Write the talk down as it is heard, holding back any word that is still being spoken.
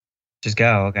Just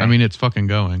go. Okay. I mean, it's fucking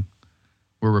going.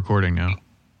 We're recording now.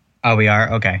 Oh, we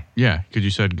are? Okay. Yeah, because you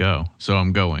said go, so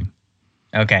I'm going.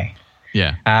 Okay.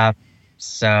 Yeah.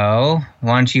 So,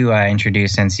 why don't you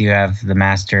introduce, since you have the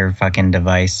master fucking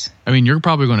device? I mean, you're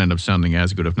probably going to end up sounding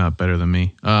as good, if not better than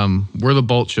me. We're the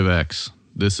Bolsheviks.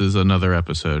 This is another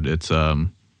episode. It's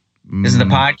This is the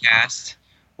podcast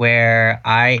where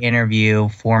I interview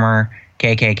former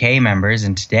KKK members,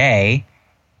 and today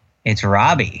it's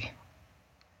Robbie.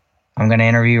 I'm going to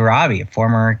interview Robbie, a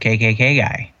former KKK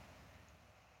guy.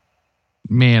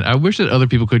 Man, I wish that other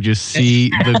people could just see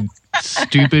the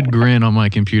stupid grin on my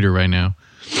computer right now.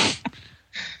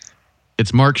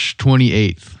 It's March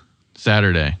 28th,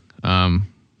 Saturday.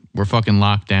 We're fucking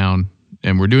locked down,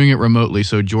 and we're doing it remotely,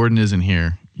 so Jordan isn't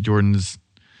here. Jordan's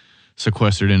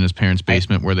sequestered in his parents'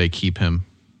 basement where they keep him.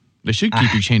 They should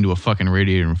keep you chained to a fucking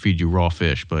radiator and feed you raw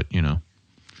fish, but, you know.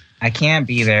 I can't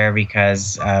be there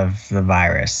because of the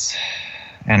virus.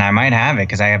 And I might have it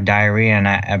because I have diarrhea, and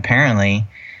apparently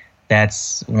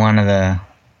that's one of the...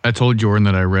 I told Jordan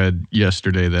that I read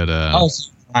yesterday that... Oh,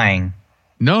 so you're lying.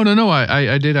 No.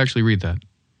 I did actually read that.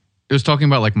 It was talking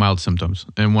about like mild symptoms,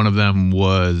 and one of them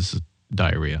was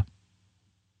diarrhea.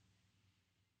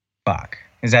 Fuck.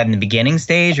 Is that in the beginning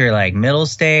stage or like middle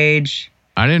stage?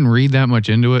 I didn't read that much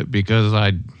into it because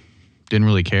I didn't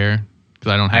really care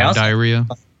because I don't have diarrhea.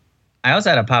 I also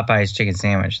had a Popeye's chicken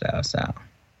sandwich though, so.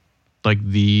 Like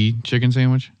the chicken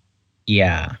sandwich?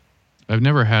 Yeah. I've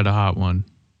never had a hot one.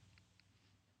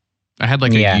 I had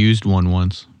like a used one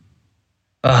once.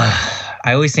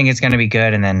 I always think it's going to be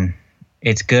good, and then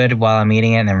it's good while I'm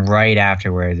eating it, and then right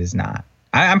afterwards it's not.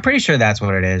 I'm pretty sure that's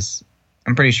what it is.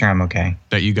 I'm pretty sure I'm okay.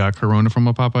 That you got corona from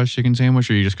a Popeye's chicken sandwich,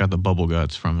 or you just got the bubble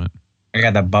guts from it? I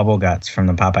got the bubble guts from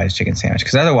the Popeye's chicken sandwich,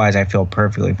 because otherwise I feel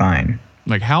perfectly fine.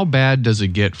 Like, how bad does it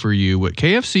get for you? What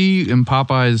KFC and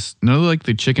Popeyes, none of like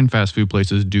the chicken fast food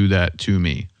places do that to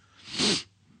me.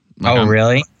 Like,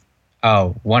 really?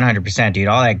 Oh, 100%, dude.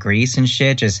 All that grease and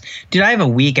shit. Dude, I have a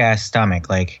weak ass stomach,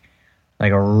 like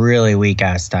a really weak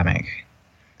ass stomach.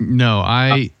 No,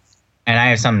 and I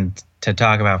have something to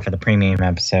talk about for the premium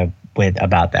episode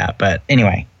about that. But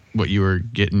anyway, what, you were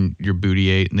getting your booty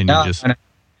ate, and then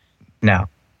No,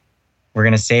 we're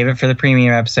gonna save it for the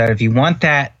premium episode. If you want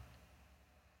that,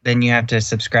 then you have to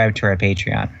subscribe to our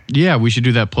Patreon. Yeah, we should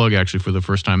do that plug actually for the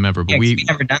first time ever. But we've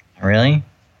never done that, really.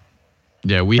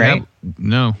 Yeah, we have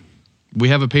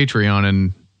a Patreon,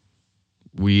 and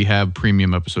we have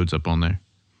premium episodes up on there.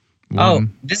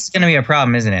 This is going to be a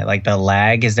problem, isn't it? Like the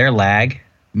lag. Is there lag?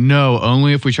 No,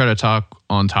 only if we try to talk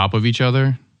on top of each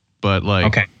other. But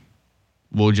like,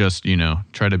 we'll just,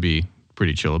 try to be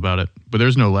pretty chill about it. But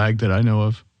there's no lag that I know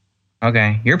of.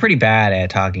 Okay. You're pretty bad at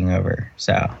talking over,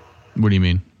 so. What do you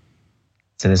mean?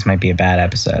 So this might be a bad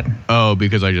episode. Oh,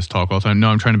 because I just talk all the time? No,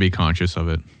 I'm trying to be conscious of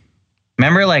it.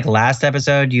 Remember like last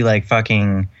episode, you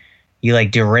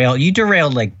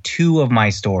derailed like 2 of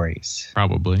my stories.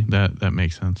 Probably. That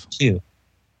makes sense. 2.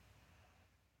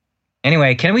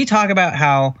 Anyway, can we talk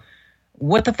about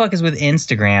what the fuck is with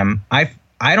Instagram?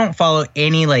 I don't follow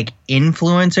any like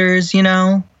influencers,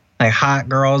 like hot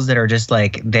girls that are just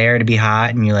like there to be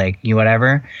hot and you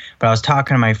whatever. But I was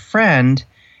talking to my friend,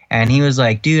 and he was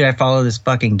like, dude, I follow this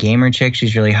fucking gamer chick.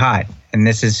 She's really hot. And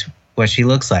this is what she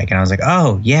looks like. And I was like,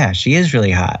 oh yeah, she is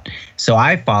really hot. So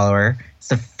I follow her. It's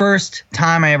the first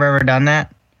time I ever done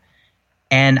that.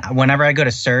 And whenever I go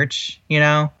to search,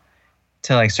 to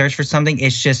like search for something,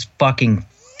 it's just fucking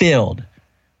filled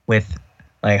with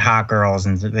like hot girls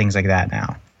and things like that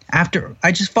now. After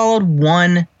I just followed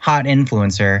one hot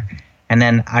influencer, and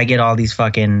then I get all these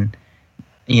fucking,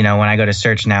 when I go to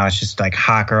search now, it's just like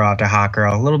hot girl after hot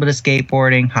girl, a little bit of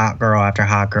skateboarding, hot girl after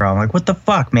hot girl. I'm like, what the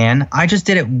fuck, man? I just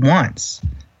did it once.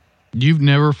 You've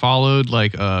never followed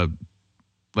like a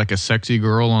sexy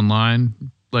girl online?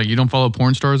 Like, you don't follow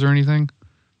porn stars or anything?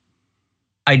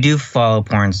 I do follow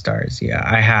porn stars. Yeah,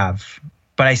 I have.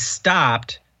 But I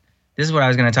stopped. This is what I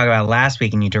was going to talk about last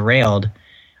week, and you derailed.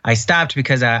 I stopped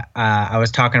because I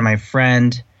was talking to my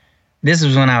friend. This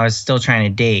was when I was still trying to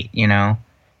date,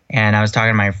 and I was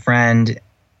talking to my friend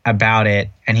about it,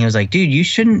 and he was like, dude, you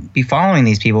shouldn't be following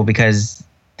these people because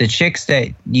the chicks that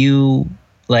you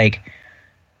like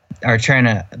are trying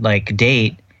to like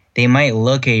date, they might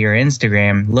look at your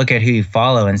Instagram, look at who you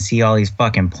follow, and see all these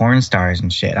fucking porn stars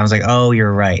and shit. I was like, oh,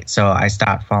 you're right. So I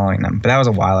stopped following them. But that was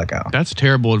a while ago. That's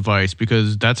terrible advice,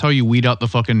 because that's how you weed out the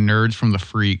fucking nerds from the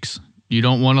freaks. You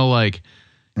don't want to like,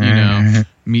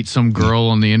 meet some girl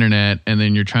on the internet, and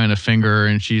then you're trying to finger her,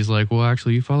 and she's like, well,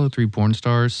 actually, you follow 3 porn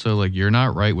stars, so like you're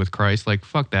not right with Christ. Like,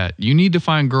 fuck that. You need to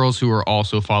find girls who are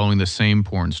also following the same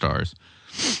porn stars.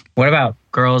 What about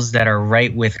girls that are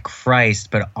right with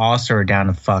Christ, but also are down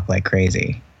to fuck like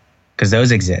crazy. Because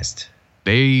those exist.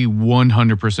 They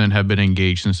 100% have been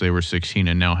engaged since they were 16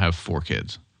 and now have 4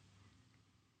 kids.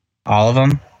 All of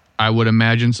them? I would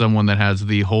imagine someone that has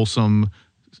the wholesome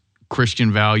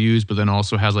Christian values, but then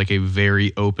also has like a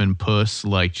very open puss,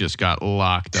 like just got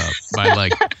locked up by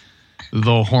like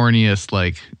the horniest,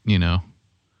 like, you know,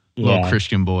 little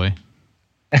Christian boy.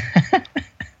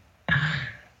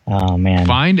 Oh, man.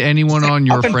 Find anyone on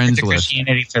your friends list.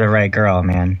 Christianity for the right girl,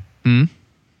 man. Hmm?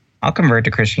 I'll convert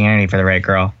to Christianity for the right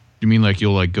girl. You mean like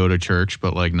you'll like go to church,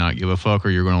 but like not give a fuck, or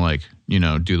you're going to like, you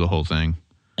know, do the whole thing?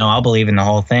 No, I'll believe in the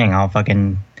whole thing. I'll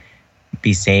fucking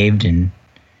be saved. And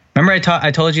remember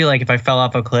I told you, like, if I fell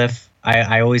off a cliff,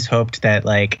 I always hoped that,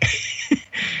 like,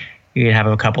 you'd have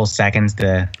a couple seconds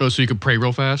to... Oh, so you could pray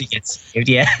real fast? To get saved,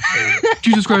 yeah.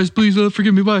 Jesus Christ, please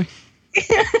forgive me, bye.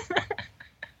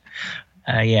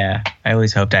 Yeah, I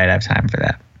always hoped I'd have time for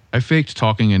that. I faked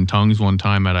talking in tongues one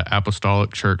time at an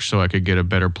apostolic church so I could get a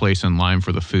better place in line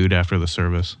for the food after the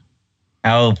service.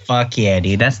 Oh, fuck yeah,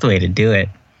 dude. That's the way to do it.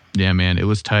 Yeah, man, it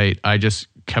was tight. I just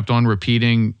kept on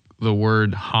repeating the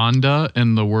word Honda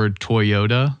and the word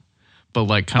Toyota, but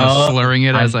like kind of slurring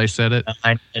it as I said it.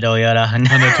 Toyota, Honda,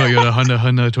 Toyota,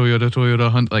 Honda, Toyota,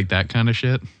 Honda, like that kind of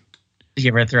shit. Did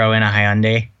you ever throw in a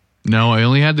Hyundai? No, I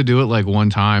only had to do it like one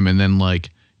time, and then like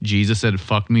Jesus said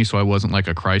fuck me, so I wasn't like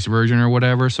a Christ virgin or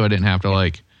whatever, so I didn't have to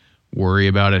like worry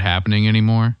about it happening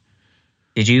anymore.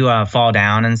 Did you fall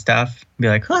down and stuff? Be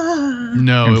like, ah.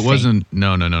 No, it wasn't.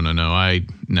 No.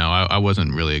 I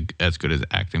wasn't really as good as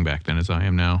acting back then as I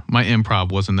am now. My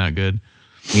improv wasn't that good.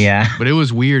 Yeah. But it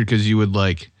was weird because you would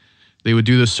like, they would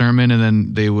do the sermon and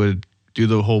then they would do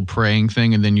the whole praying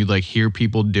thing, and then you'd like hear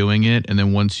people doing it, and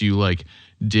then once you like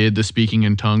did the speaking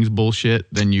in tongues bullshit,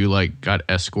 then you like got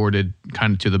escorted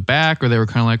kind of to the back, or they were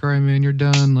kind of like, all right, man, you're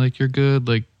done. Like, you're good.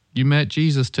 Like, you met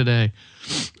Jesus today.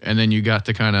 And then you got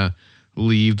to kind of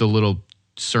leave the little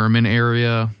sermon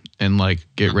area and like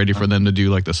get ready for them to do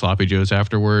like the sloppy joes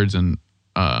afterwards. And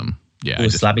yeah. Ooh,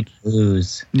 sloppy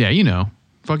joes. Yeah, you know,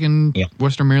 fucking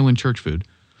Western Maryland church food.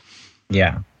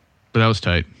 Yeah. But that was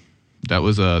tight. That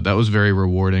was very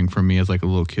rewarding for me as like a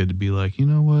little kid to be like, you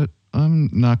know what? I'm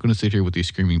not going to sit here with these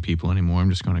screaming people anymore. I'm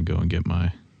just going to go and get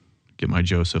my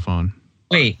Joseph on.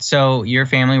 Wait, so your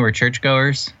family were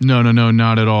churchgoers? No,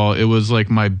 not at all. It was like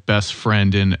my best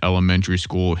friend in elementary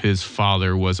school. His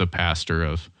father was a pastor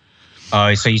of.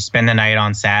 Oh, so you spend the night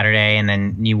on Saturday and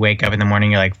then you wake up in the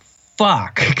morning, you're like,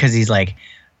 fuck. Because he's like,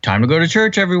 time to go to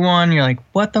church, everyone. You're like,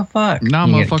 what the fuck? Nah,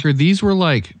 motherfucker. These were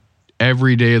like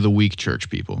every day of the week church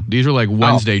people. These are like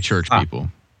Wednesday church people.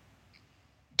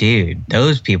 Dude,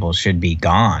 those people should be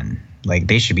gone. Like,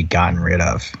 they should be gotten rid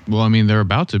of. Well, I mean, they're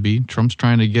about to be. Trump's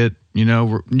trying to get, you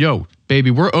know, yo, baby,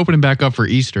 we're opening back up for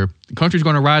Easter. The country's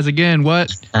going to rise again.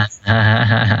 What?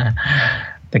 The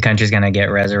country's going to get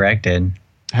resurrected.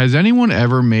 Has anyone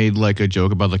ever made like a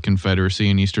joke about the Confederacy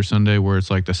in Easter Sunday where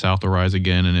it's like the South will rise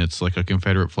again and it's like a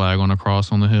Confederate flag on a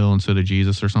cross on the hill instead of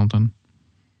Jesus or something?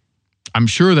 I'm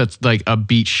sure that's like a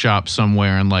beach shop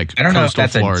somewhere in like I don't know if coastal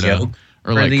that's Florida a joke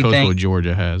or like coastal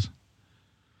Georgia has.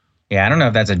 Yeah, I don't know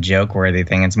if that's a joke-worthy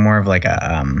thing. It's more of like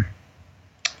a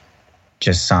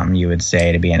just something you would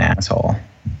say to be an asshole,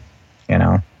 you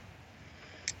know?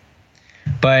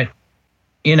 But,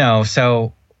 you know,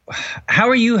 so how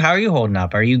are you holding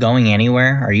up? Are you going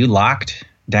anywhere? Are you locked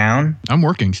down? I'm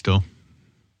working still.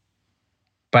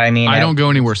 But I mean, I don't go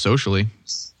anywhere socially.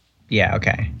 Yeah,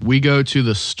 okay. We go to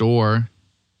the store.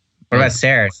 What about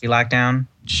Sarah? Is she locked down?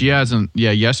 She hasn't.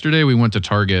 Yeah, yesterday we went to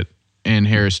Target in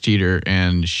Harris Teeter,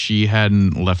 and she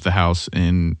hadn't left the house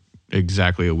in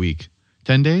exactly a week.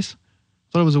 10 days?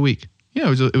 I thought it was a week.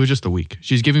 Yeah, it was just a week.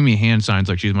 She's giving me hand signs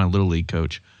like she's my Little League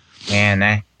coach. Man,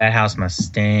 that house must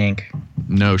stink.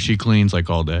 No, she cleans like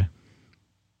all day.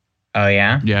 Oh,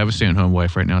 yeah? Yeah, I have a stay-at-home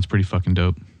wife right now. It's pretty fucking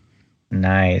dope.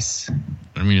 Nice.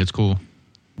 I mean, it's cool.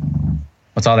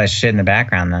 What's all that shit in the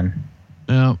background then?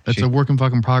 No, it's a work in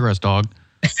fucking progress, dog.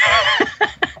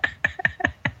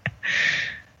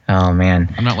 Oh,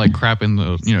 man. I'm not like cracking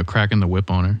the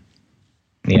whip on her.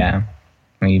 Yeah.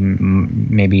 I mean,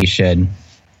 maybe you should.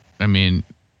 I mean,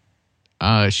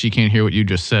 she can't hear what you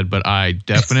just said, but I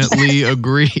definitely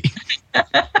agree.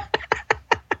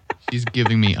 She's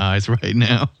giving me eyes right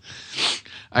now.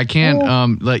 I can't.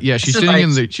 She's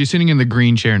sitting in the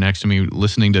green chair next to me,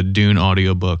 listening to Dune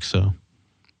audiobook. So.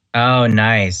 Oh,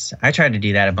 nice. I tried to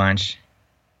do that a bunch.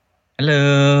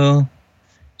 Hello.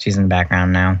 She's in the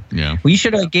background now. Yeah. We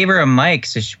should have gave her a mic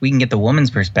so we can get the woman's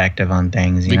perspective on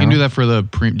things. We can do that for the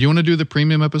do you want to do the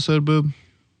premium episode, Boob?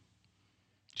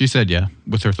 She said yeah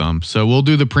with her thumb. So we'll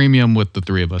do the premium with the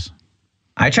three of us.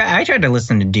 I tried to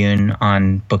listen to Dune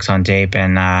on Books on Tape,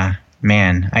 and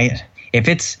man,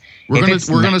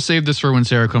 we're gonna save this for when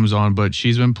Sarah comes on, but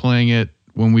she's been playing it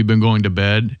when we've been going to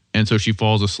bed, and so she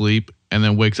falls asleep and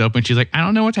then wakes up and she's like, I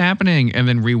don't know what's happening, and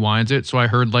then rewinds it. So I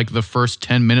heard like the first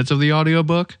 10 minutes of the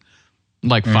audiobook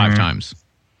like 5 times.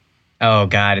 Oh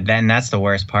God, then that's the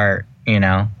worst part, you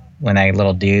know, when that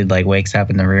little dude like wakes up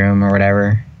in the room or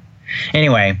whatever.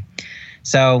 Anyway,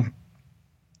 so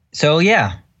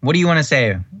yeah, what do you want to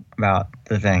say about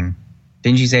the thing?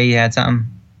 Didn't you say you had something?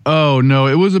 Oh no,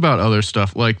 it was about other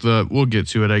stuff. Like we'll get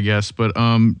to it, I guess. But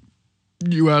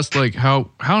you asked like how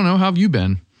have you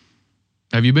been?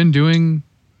 Have you been doing?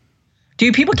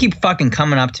 Dude, people keep fucking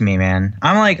coming up to me, man.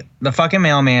 I'm like the fucking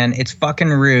mailman. It's fucking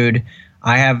rude.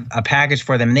 I have a package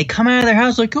for them, and they come out of their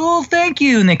house like, oh, thank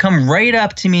you. And they come right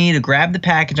up to me to grab the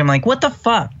package. I'm like, what the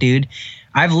fuck, dude?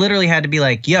 I've literally had to be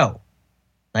like, yo,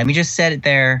 let me just set it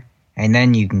there, and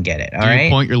then you can get it, all right? You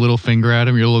point your little finger at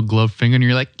him, your little gloved finger, and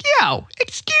you're like, yo,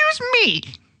 excuse me.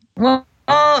 Well,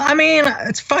 I mean,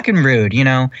 it's fucking rude, you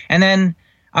know? And then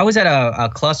I was at a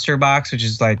cluster box, which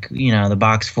is like, you know, the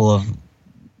box full of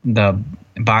the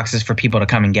boxes for people to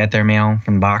come and get their mail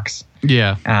from the box.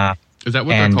 Yeah. Is that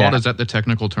what they're called? Is that the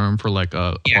technical term for like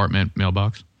a apartment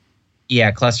mailbox?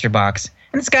 Yeah, cluster box.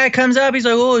 And this guy comes up. He's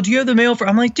like, oh, do you have the mail for...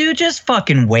 I'm like, dude, just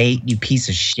fucking wait, you piece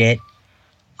of shit.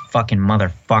 Fucking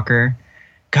motherfucker.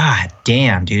 God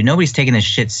damn, dude. Nobody's taking this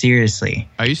shit seriously.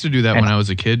 I used to do that when I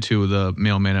was a kid, too, the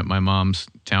mailman at my mom's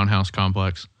townhouse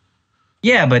complex.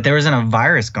 Yeah, but there wasn't a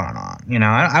virus going on. You know,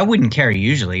 I wouldn't care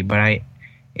usually, but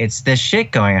it's this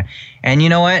shit going on. And you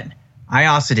know what? I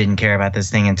also didn't care about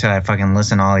this thing until I fucking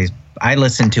listened to all these... I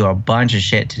listened to a bunch of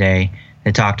shit today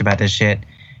that talked about this shit,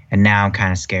 and now I'm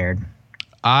kind of scared.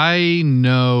 I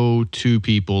know 2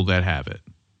 people that have it.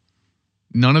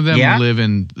 None of them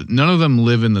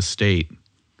live in the state,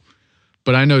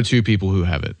 but I know 2 people who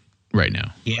have it right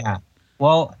now. Yeah.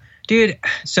 Well, dude,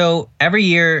 so every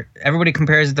year everybody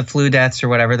compares it to flu deaths or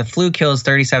whatever. The flu kills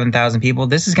 37,000 people.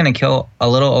 This is going to kill a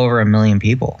little over 1 million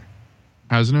people.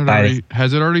 Has it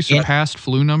already surpassed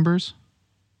flu numbers?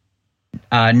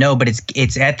 No, but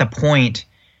it's at the point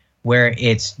where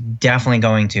it's definitely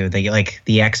going to the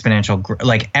exponential.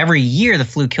 Like every year, the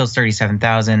flu kills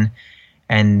 37,000,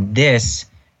 and this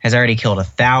has already killed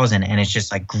 1,000, and it's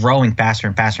just like growing faster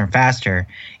and faster and faster.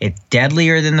 It's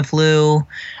deadlier than the flu,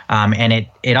 and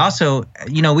it also,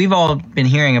 you know, we've all been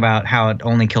hearing about how it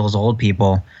only kills old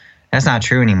people. That's not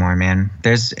true anymore, man.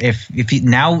 There's if you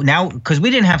now because we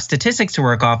didn't have statistics to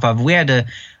work off of, we had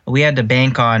to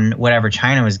bank on whatever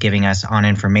China was giving us on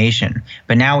information.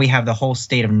 But now we have the whole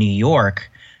state of New York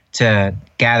to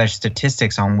gather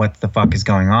statistics on what the fuck is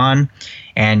going on.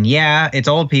 And yeah, it's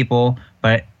old people,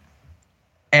 but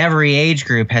every age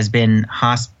group has been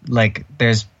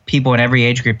there's people in every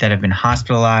age group that have been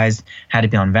hospitalized, had to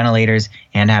be on ventilators,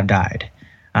 and have died.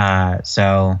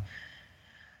 So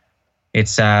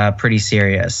it's pretty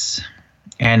serious,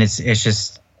 and it's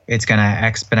going to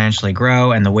exponentially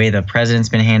grow. And the way the president's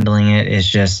been handling it is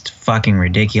just fucking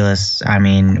ridiculous. I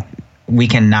mean, we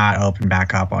cannot open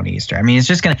back up on Easter. I mean, it's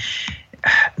just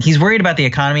he's worried about the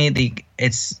economy.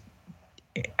 It's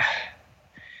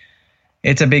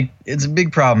a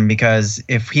big problem, because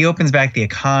if he opens back the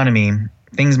economy,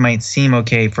 things might seem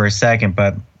okay for a second,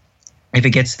 but if it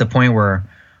gets to the point where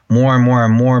more and more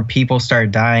and more people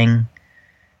start dying,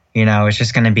 you know, it's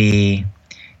just going to be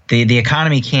the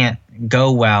economy can't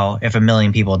go well if 1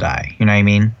 million people die. You know what I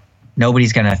mean?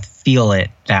 Nobody's going to feel it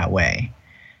that way.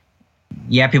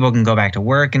 Yeah, people can go back to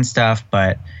work and stuff,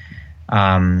 but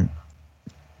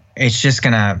it's just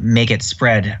going to make it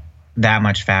spread that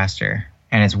much faster,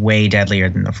 and it's way deadlier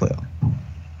than the flu.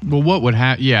 Well, what would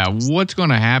happen? Yeah, what's going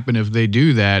to happen if they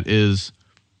do that is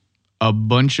a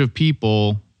bunch of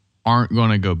people aren't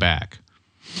going to go back.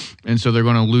 And so they're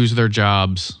going to lose their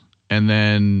jobs, and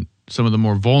then some of the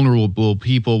more vulnerable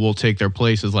people will take their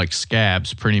places, like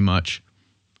scabs, pretty much.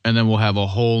 And then we'll have a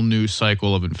whole new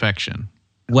cycle of infection.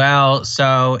 Well,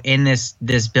 so in this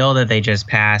bill that they just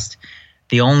passed,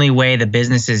 the only way the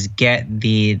businesses get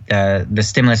the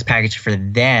stimulus package for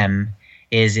them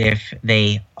is if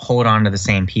they hold on to the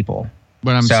same people.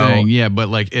 But I'm saying, yeah, but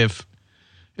like if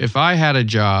I had a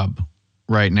job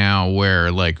right now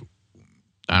where, like,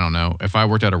 I don't know, if I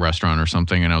worked at a restaurant or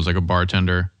something and I was like a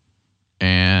bartender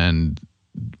and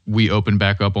we opened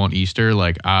back up on Easter,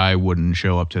 like I wouldn't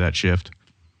show up to that shift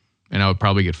and I would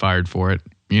probably get fired for it,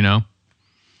 you know?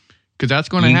 Because that's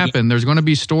going to happen. There's going to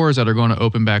be stores that are going to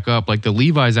open back up, like the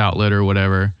Levi's outlet or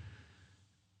whatever.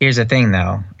 Here's the thing,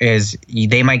 though, is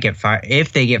they might get fired.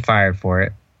 If they get fired for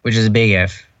it, which is a big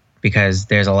if, because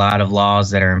there's a lot of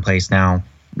laws that are in place now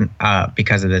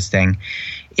because of this thing.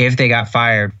 If they got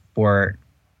fired for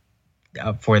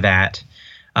that,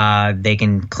 they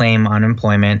can claim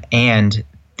unemployment, and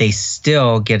they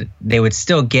would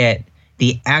still get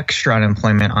the extra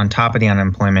unemployment on top of the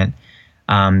unemployment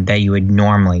that you would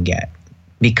normally get,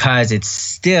 because it's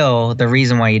still the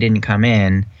reason why you didn't come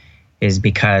in is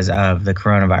because of the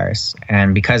coronavirus.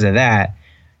 And because of that,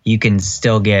 you can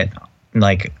still get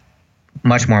like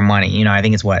much more money. You know, I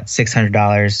think it's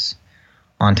 $600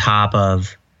 on top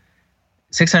of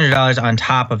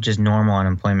just normal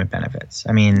unemployment benefits.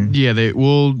 I mean, yeah,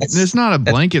 it's not a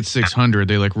blanket 600.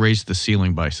 They like raised the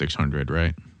ceiling by 600,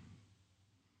 right?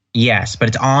 Yes, but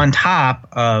it's on top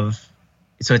of,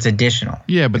 so it's additional.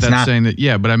 Yeah, but that's saying that,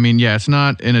 yeah, but I mean, yeah, it's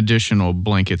not an additional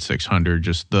blanket 600,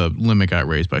 just the limit got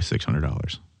raised by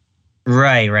 $600.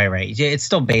 Right. It's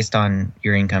still based on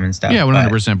your income and stuff. Yeah,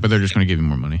 100%, but they're just going to give you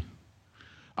more money.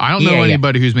 I don't know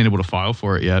anybody who's been able to file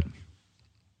for it yet.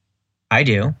 I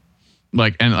do.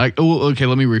 Okay,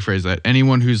 let me rephrase that.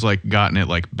 Anyone who's like gotten it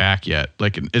like back yet,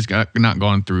 like it's not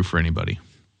gone through for anybody.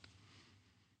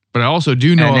 But I also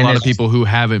do know a lot of people who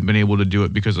haven't been able to do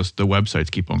it because the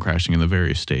websites keep on crashing in the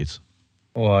various states.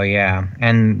 Well, yeah.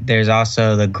 And there's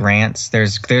also the grants.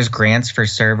 There's grants for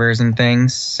servers and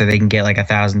things, so they can get like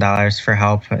 $1,000 for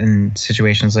help in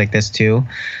situations like this too.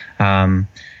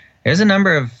 There's a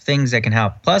number of things that can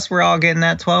help. Plus, we're all getting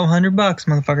that $1,200,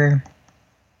 motherfucker.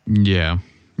 Yeah.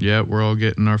 Yeah, we're all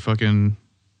getting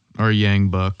our Yang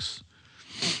bucks.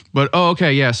 But,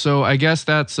 okay, yeah. So I guess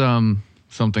that's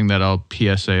something that I'll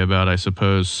PSA about, I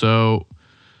suppose. So,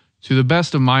 to the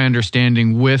best of my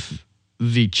understanding, with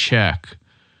the check,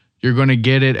 you're going to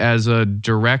get it as a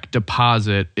direct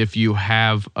deposit if you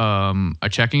have a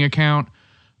checking account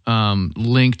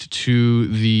linked to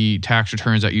the tax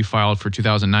returns that you filed for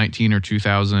 2019 or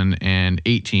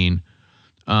 2018.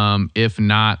 If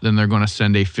not, then they're going to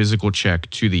send a physical check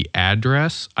to the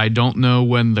address. I don't know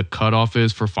when the cutoff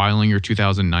is for filing your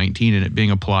 2019 and it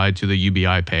being applied to the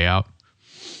UBI payout.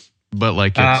 But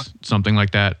like it's something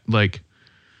like that. Like,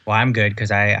 well, I'm good because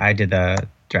I did the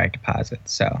direct deposit.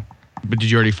 So, but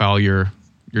did you already file your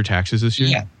taxes this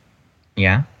year?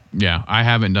 Yeah. I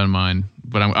haven't done mine,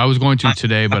 but I was going to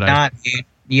today. But dude.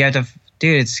 You have to,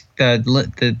 dude. It's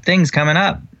the thing's coming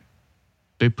up.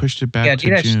 They pushed it back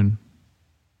to June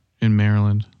in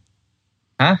Maryland.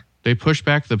 Huh? They pushed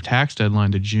back the tax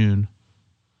deadline to June.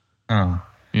 Oh.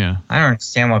 Yeah. I don't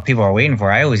understand what people are waiting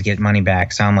for. I always get money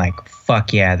back, so I'm like,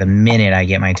 fuck yeah, the minute I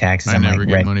get my taxes, I'm never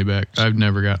get money back. I've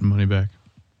never gotten money back.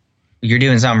 You're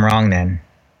doing something wrong then.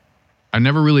 I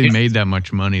never really made that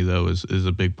much money, though, is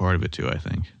a big part of it, too, I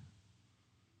think.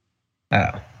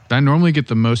 Oh. I normally get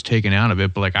the most taken out of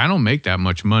it, but like I don't make that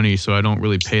much money, so I don't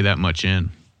really pay that much in.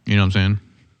 You know what I'm saying?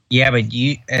 Yeah, but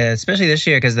you, especially this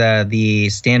year, because the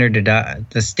standard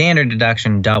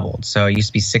deduction doubled. So it used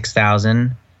to be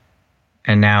 $6,000,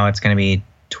 and now it's going to be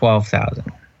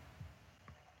 $12,000.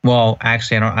 Well,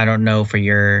 actually, I don't know for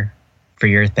your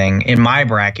thing. In my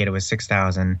bracket, it was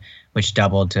 $6,000, which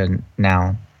doubled to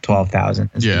now $12,000.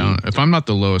 Yeah, if I'm not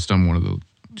the lowest, I'm one of the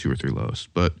 2 or 3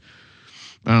 lowest. But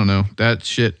I don't know. That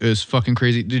shit is fucking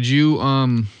crazy. Did you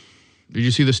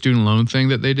see the student loan thing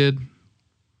that they did?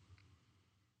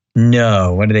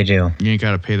 No. What do they do? You ain't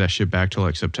got to pay that shit back till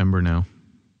like September now.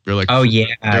 They're like, oh yeah,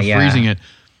 they're freezing it.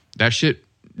 That shit,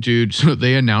 dude. So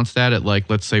they announced that at like,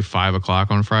 let's say 5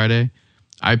 o'clock on Friday.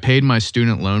 I paid my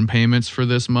student loan payments for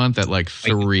this month at like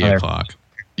 3 o'clock.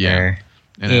 Yeah.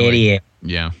 And idiot.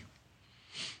 Yeah.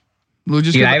 Well,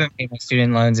 just dude, I haven't paid my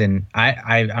student loans, and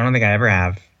I don't think I ever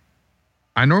have.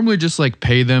 I normally just like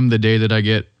pay them the day that I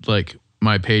get like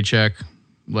my paycheck,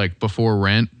 like before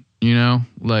rent, you know,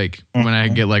 like when I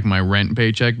get like my rent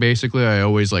paycheck, basically, I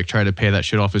always like try to pay that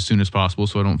shit off as soon as possible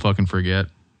so I don't fucking forget.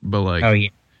 But like, oh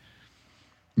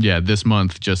yeah, this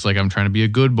month, just like I'm trying to be a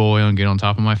good boy and get on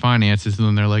top of my finances. And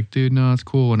then they're like, dude, no, it's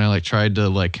cool. And I like tried to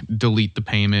like delete the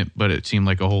payment, but it seemed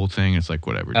like a whole thing. It's like,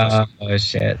 whatever. Oh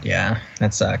shit. Yeah.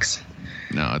 That sucks.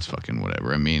 No, it's fucking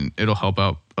whatever. I mean, it'll help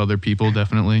out other people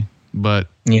definitely. But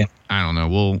yeah, I don't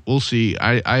know. We'll see.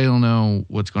 I don't know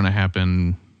what's going to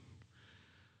happen.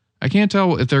 I can't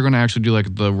tell if they're going to actually do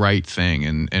like the right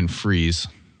thing and freeze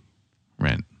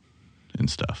rent and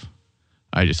stuff.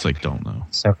 I just like don't know.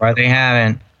 So far they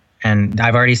haven't. And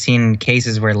I've already seen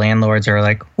cases where landlords are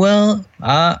like, well,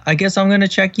 I guess I'm going to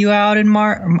check you out in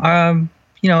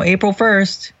April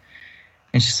 1st.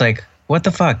 And it's just like, what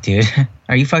the fuck, dude?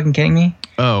 Are you fucking kidding me?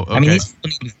 Oh, okay. I mean, these people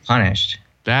need to be punished.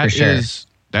 That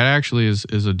actually is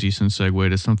a decent segue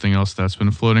to something else that's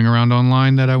been floating around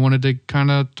online that I wanted to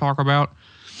kind of talk about.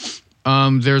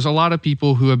 There's a lot of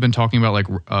people who have been talking about like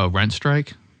rent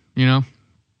strike, you know?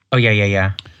 Oh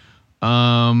yeah.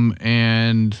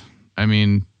 And I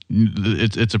mean,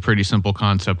 it's a pretty simple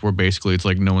concept where basically it's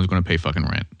like no one's going to pay fucking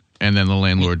rent, and then the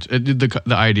landlords. The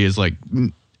idea is like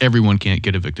everyone can't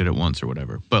get evicted at once or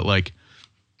whatever, but like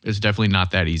it's definitely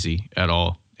not that easy at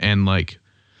all. And like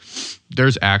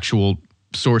there's actual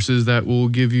sources that will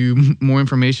give you more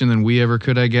information than we ever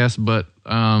could, I guess. But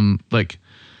like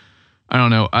I don't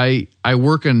know, I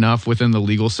work enough within the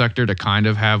legal sector to kind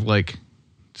of have like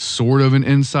sort of an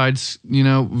inside,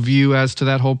 view as to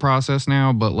that whole process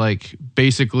now. But like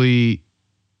basically,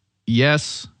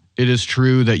 yes, it is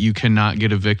true that you cannot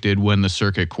get evicted when the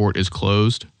circuit court is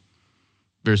closed.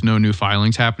 There's no new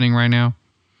filings happening right now.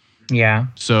 Yeah.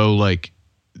 So like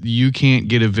you can't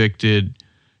get evicted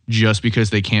just because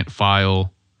they can't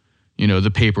file,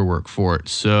 the paperwork for it.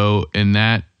 So in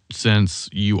that sense,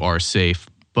 you are safe,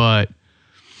 but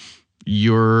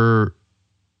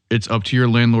it's up to your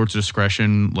landlord's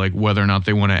discretion, like whether or not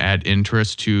they want to add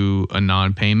interest to a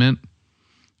non-payment.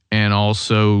 And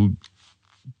also,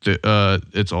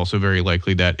 it's also very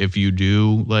likely that if you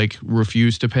do like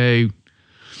refuse to pay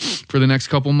for the next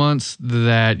couple months,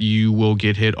 that you will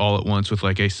get hit all at once with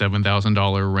like a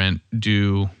 $7,000 rent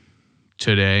due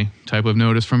today type of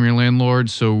notice from your landlord.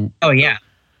 So, oh yeah,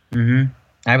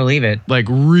 I believe it. Like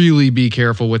really be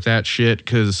careful with that shit,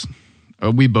 because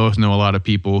we both know a lot of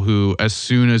people who, as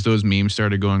soon as those memes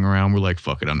started going around, were like,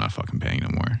 fuck it, I'm not fucking paying no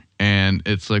more. And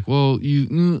it's like, well,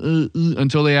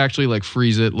 until they actually like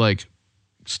freeze it, like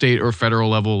state or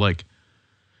federal level, like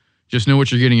just know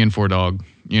what you're getting in for, dog.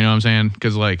 You know what I'm saying?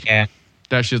 Because like,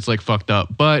 that shit's like fucked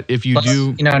up. But if you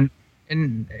do,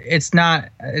 and it's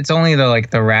only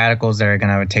the radicals that are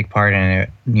going to take part in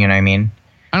it. You know what I mean?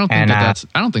 I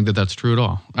don't think that's true at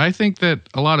all. I think that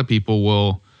a lot of people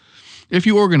will, if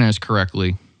you organize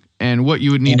correctly, and what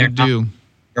you would need to do.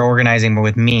 You're organizing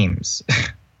with memes.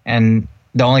 And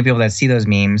the only people that see those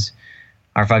memes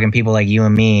are fucking people like you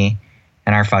and me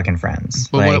and our fucking friends.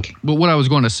 But what I was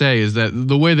going to say is that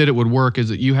the way that it would work is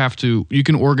that you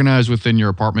can organize within your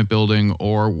apartment building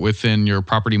or within your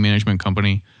property management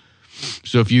company.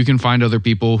 So if you can find other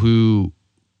people who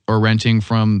are renting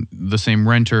from the same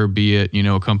renter, be it,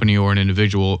 a company or an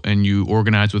individual, and you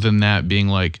organize within that, being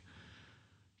like,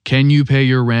 can you pay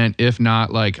your rent? If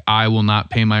not, like, I will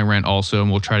not pay my rent also, and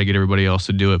we'll try to get everybody else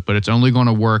to do it. But it's only going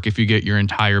to work if you get your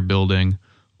entire building,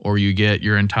 or you get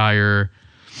your entire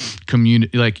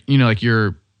community, like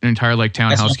your entire like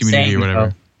townhouse community or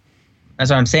whatever.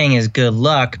 That's what I'm saying is good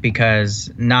luck,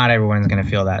 because not everyone's going to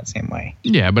feel that same way.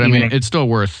 Yeah, but it's still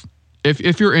worth,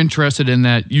 if you're interested in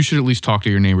that, you should at least talk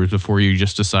to your neighbors before you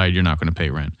just decide you're not going to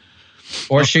pay rent.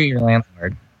 Or shoot your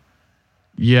landlord.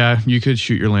 Yeah, you could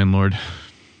shoot your landlord.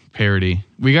 Parody.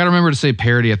 We got to remember to say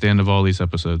parody at the end of all these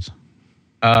episodes.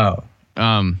 Oh.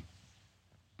 Yeah.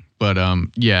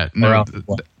 No.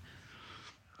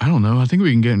 I don't know. I think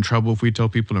we can get in trouble if we tell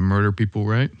people to murder people,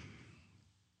 right?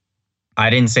 I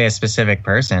didn't say a specific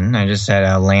person. I just said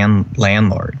a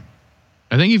landlord.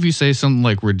 I think if you say some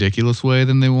like ridiculous way,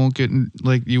 then you won't get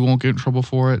in trouble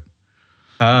for it.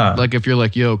 Like if you're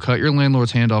like, yo, cut your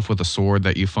landlord's hand off with a sword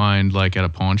that you find like at a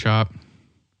pawn shop.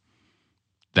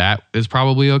 That is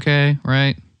probably okay,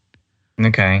 right?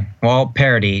 Okay. Well,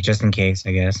 parody, just in case,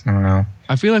 I guess. I don't know.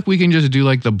 I feel like we can just do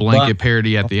like the blanket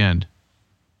parody at the end.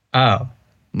 Oh.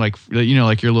 Like,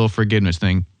 like your little forgiveness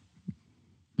thing.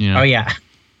 Oh, yeah.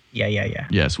 Yeah.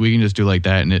 Yes, we can just do like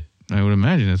that, and I would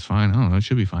imagine it's fine. I don't know. It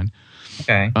should be fine.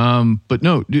 Okay. But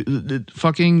no,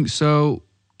 fucking, so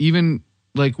even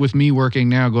like with me working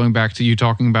now, going back to you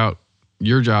talking about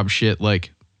your job shit,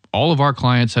 like all of our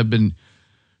clients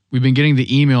we've been getting the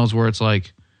emails where it's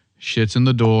like, shit's in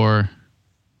the door,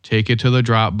 take it to the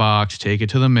drop box, take it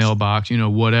to the mailbox,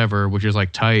 whatever, which is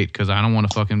like tight, because I don't want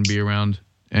to fucking be around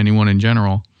anyone in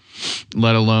general,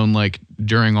 let alone like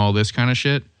during all this kind of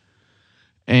shit.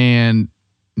 And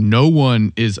no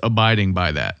one is abiding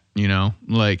by that,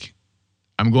 like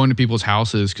I'm going to people's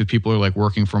houses because people are like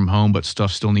working from home, but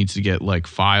stuff still needs to get like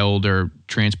filed or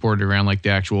transported around, like the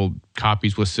actual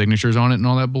copies with signatures on it and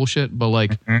all that bullshit. But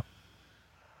like,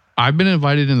 I've been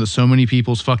invited into so many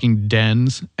people's fucking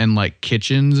dens and like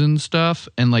kitchens and stuff,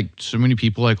 and like so many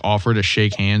people like offer to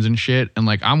shake hands and shit, and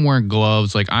like I'm wearing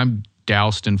gloves, like I'm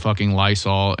doused in fucking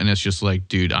Lysol, and it's just like,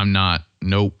 dude, I'm not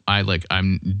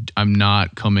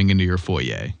coming into your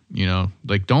foyer,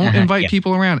 like don't invite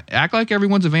people around. Act like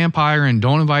everyone's a vampire and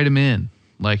don't invite them in.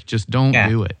 Like just don't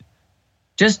do it.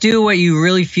 Just do what you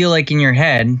really feel like in your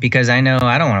head, because I know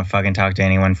I don't want to fucking talk to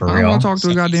anyone for real. I don't want to talk to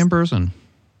a goddamn person.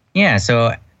 Yeah,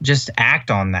 so just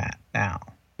act on that now,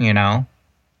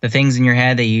 the things in your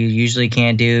head that you usually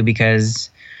can't do because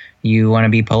you want to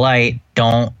be polite,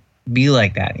 don't be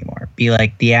like that anymore. Be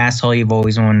like the asshole you've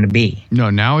always wanted to be. No,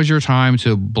 now is your time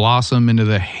to blossom into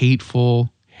the hateful,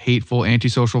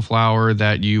 antisocial flower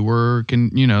that you were,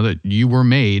 that you were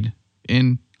made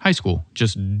in high school.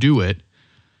 Just do it.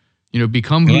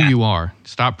 Become who you are.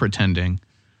 Stop pretending.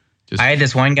 I had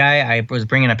this one guy, I was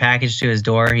bringing a package to his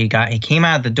door. He came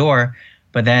out the door,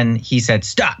 but then he said,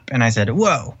 stop. And I said,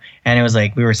 whoa. And it was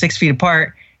like, we were 6 feet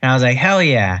apart. And I was like, hell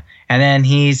yeah. And then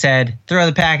he said, throw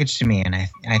the package to me. And I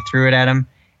threw it at him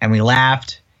and we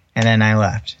laughed. And then I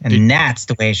left. And that's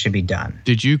the way it should be done.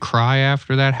 Did you cry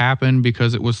after that happened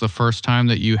because it was the first time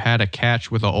that you had a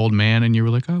catch with an old man and you were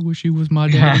like, I wish he was my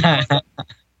dad?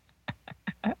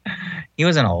 He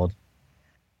wasn't old.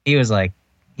 He was like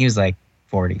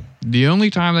 40. The only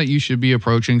time that you should be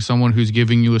approaching someone who's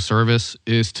giving you a service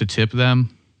is to tip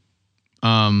them.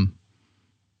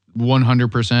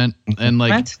 100%. And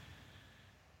like, what?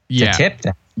 Yeah. To tip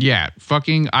them? Yeah.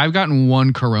 I've gotten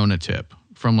one Corona tip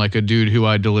from like a dude who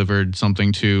I delivered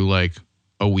something to like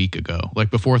a week ago,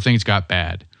 like before things got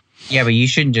bad. Yeah, but you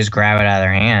shouldn't just grab it out of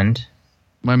their hand.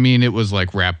 I mean, it was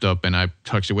like wrapped up and I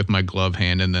touched it with my glove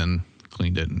hand and then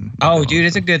cleaned it. Dude,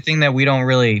 it's a good thing that we don't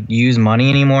really use money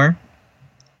anymore.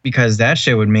 Because that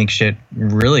shit would make shit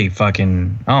really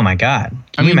fucking... Oh, my God.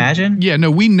 Can you imagine? Yeah,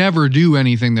 no, we never do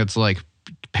anything that's like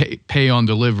pay on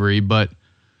delivery. But,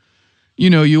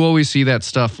 you always see that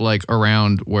stuff like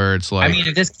around where it's like... I mean,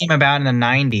 if this came about in the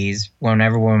 90s when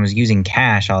everyone was using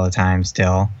cash all the time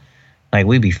still, like,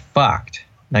 we'd be fucked.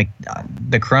 Like,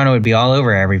 the Corona would be all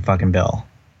over every fucking bill.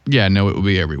 Yeah, no, it would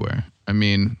be everywhere. I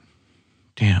mean,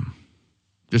 damn.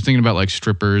 Just thinking about like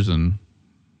strippers and...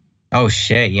 Oh,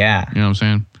 shit, yeah. You know what I'm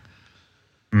saying?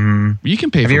 Mm-hmm. You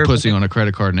can pay for pussy on a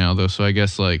credit card now, though, so I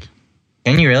guess, like...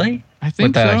 Can you really? I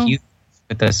think so.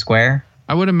 With the square?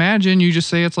 I would imagine you just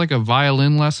say it's like a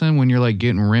violin lesson when you're, like,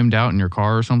 getting rimmed out in your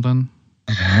car or something.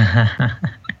 I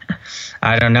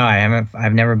don't know.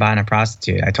 I've never bought a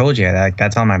prostitute. I told you,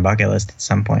 that's on my bucket list at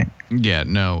some point. Yeah,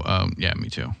 no. Yeah, me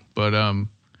too. But,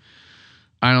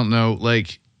 I don't know.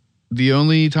 Like, the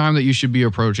only time that you should be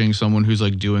approaching someone who's,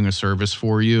 like, doing a service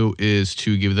for you is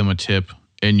to give them a tip.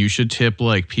 And you should tip,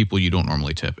 like, people you don't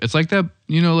normally tip. It's like that,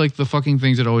 like the fucking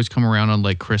things that always come around on,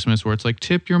 like, Christmas where it's like,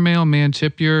 tip your mailman,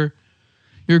 tip your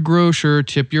grocer,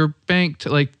 tip your bank,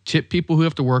 tip people who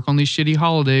have to work on these shitty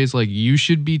holidays. Like, you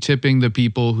should be tipping the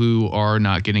people who are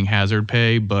not getting hazard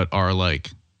pay but are, like,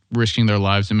 risking their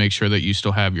lives to make sure that you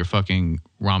still have your fucking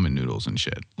ramen noodles and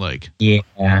shit. Like,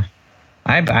 yeah,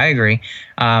 I agree.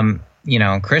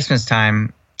 Christmas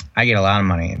time, I get a lot of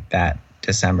money that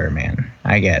December, man.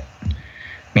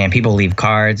 People leave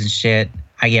cards and shit.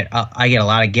 I get a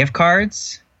lot of gift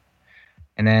cards,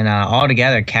 and then all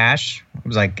together cash. It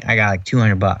was like I got like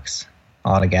 $200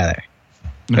 all together.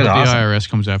 It was awesome. The IRS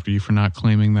comes after you for not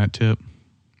claiming that tip.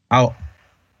 Oh,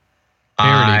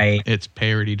 parody. It's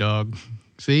parody, dog.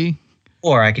 See?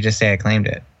 Or I could just say I claimed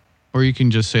it. Or you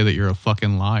can just say that you're a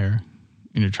fucking liar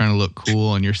and you're trying to look cool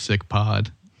on your sick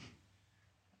pod.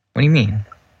 What do you mean?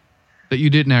 That you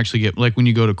didn't actually get, like when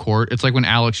you go to court. It's like when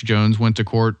Alex Jones went to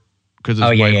court because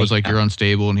his wife was like, you're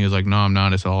unstable. And he was like, no, I'm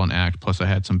not. It's all an act. Plus I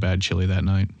had some bad chili that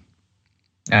night.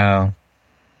 Oh.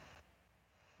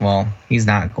 Well, he's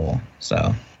not cool.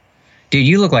 So, dude,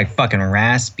 you look like fucking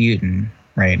Rasputin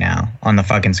right now on the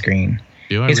fucking screen.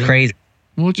 It's really crazy.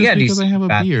 Well, just because I have a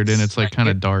beard and it's like kind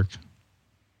of dark.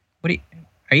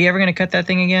 Are you ever going to cut that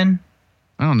thing again?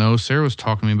 I don't know. Sarah was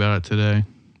talking to me about it today.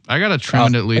 I got to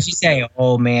trim it at least. What did she say?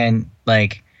 Oh, man,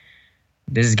 like,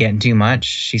 this is getting too much.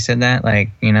 She said that, like,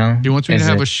 He wants me to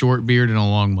have a short beard and a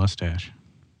long mustache.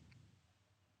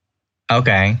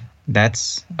 Okay.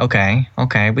 That's okay.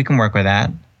 Okay. We can work with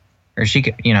that. Or she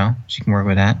could, she can work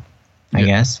with that, I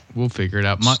guess. We'll figure it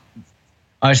out.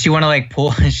 She want to, like,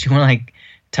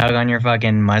 tug on your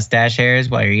fucking mustache hairs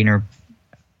while you're eating her.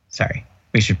 Sorry.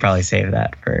 We should probably save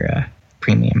that for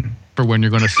premium. For when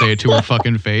you're going to say it to her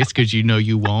fucking face, because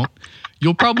you won't.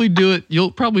 You'll probably do it.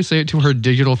 You'll probably say it to her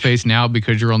digital face now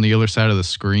because you're on the other side of the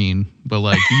screen. But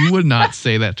like, you would not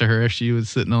say that to her if she was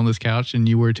sitting on this couch and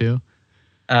you were too.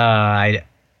 Maybe.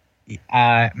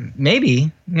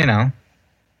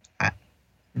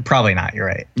 Probably not. You're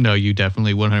right. No, you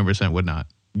definitely 100% would not.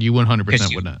 You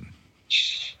 100% would not.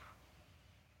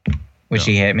 Would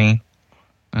she hit me?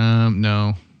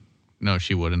 No,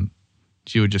 she wouldn't.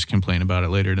 She would just complain about it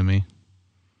later to me.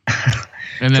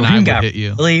 And then I would hit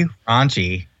you. Really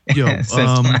raunchy. Yo,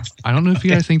 I don't know if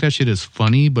you guys think that shit is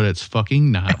funny, but it's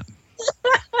fucking not.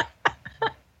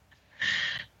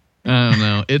 I don't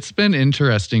know. It's been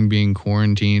interesting being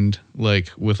quarantined,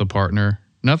 like, with a partner.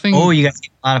 Nothing. Oh, you guys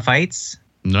get a lot of fights?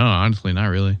 No, honestly, not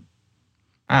really.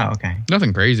 Oh, okay.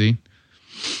 Nothing crazy.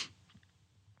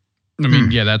 I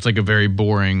mean, yeah, that's like a very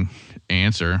boring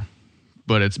answer,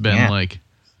 but it's been like,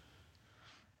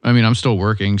 I mean, I'm still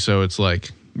working, so it's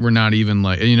like we're not even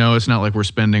like, it's not like we're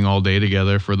spending all day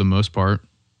together for the most part.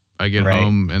 I get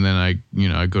home and then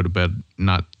I go to bed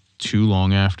not too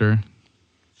long after.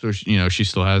 So, she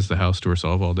still has the house to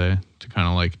herself all day to kind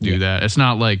of like do that. It's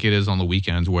not like it is on the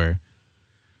weekends where,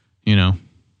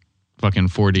 fucking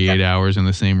 48 hours in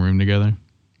the same room together.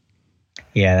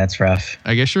 Yeah, that's rough.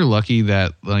 I guess you're lucky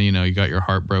that, you got your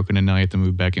heart broken and now you have to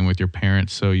move back in with your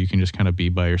parents so you can just kind of be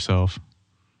by yourself.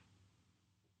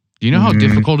 Do you know how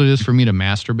difficult it is for me to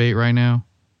masturbate right now?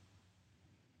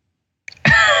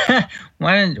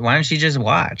 Why don't she just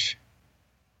watch?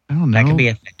 I don't know. That could be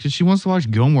a thing. Because she wants to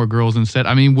watch Gilmore Girls instead.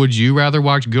 I mean, would you rather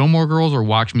watch Gilmore Girls or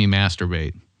watch me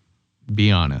masturbate? Be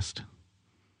honest.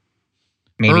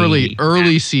 Maybe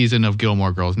early season of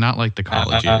Gilmore Girls, not like the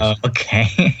college years.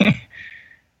 Okay.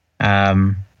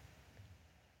 Because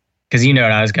you know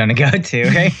what I was going to go to,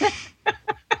 right?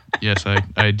 Yes,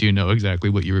 I do know exactly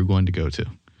what you were going to go to.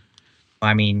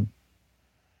 I mean,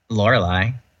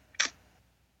 Lorelai.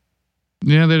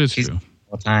 Yeah, that is She's true.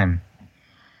 All time.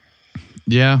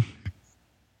 Yeah.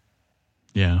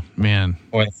 Yeah, man.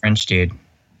 Or the French dude.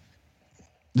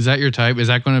 Is that your type? Is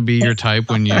that going to be your type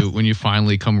when you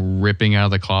finally come ripping out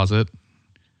of the closet?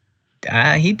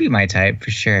 He'd be my type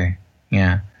for sure.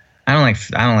 Yeah. I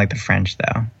don't like the French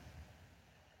though.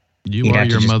 You are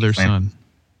your mother's son.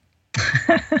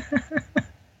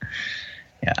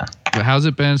 Yeah. But how's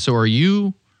it been? So are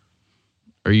you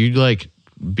like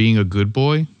being a good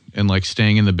boy and like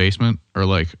staying in the basement, or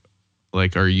like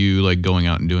are you like going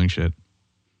out and doing shit?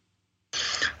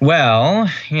 Well,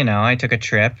 I took a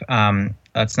trip.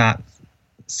 Let's not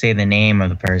say the name of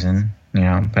the person,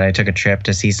 but I took a trip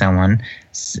to see someone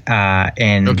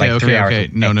in 3 hours. Okay.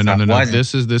 No.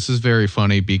 This is very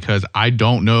funny because I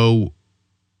don't know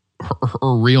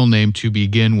her real name to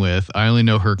begin with. I only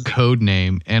know her code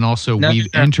name, and also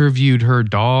we've interviewed her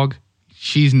dog.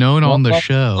 She's known on the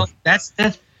show. Well, that's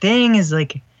the thing is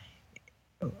like,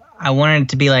 I wanted it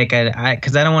to be like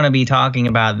because I don't want to be talking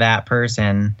about that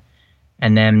person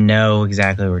and them know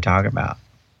exactly what we're talking about.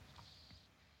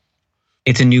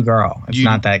 It's a new girl. It's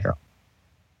not that girl.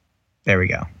 There we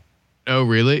go. Oh,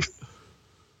 really?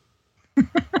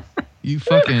 You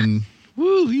fucking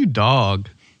you dog.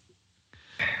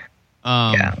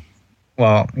 Yeah.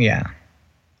 Well, yeah.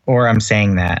 Or I'm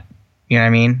saying that. You know what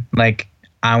I mean? Like,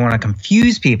 I want to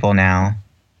confuse people now.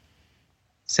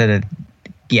 So that,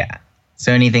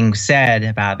 so anything said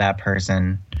about that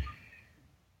person,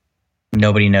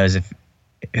 nobody knows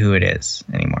who it is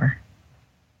anymore.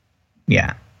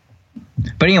 Yeah.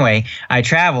 But anyway, I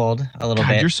traveled a little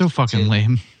bit. You're so fucking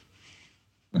lame.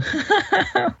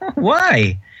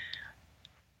 Why?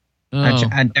 Oh.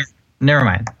 Never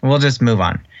mind. We'll just move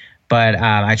on. But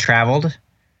I traveled.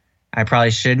 I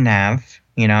probably shouldn't have,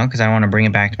 because I want to bring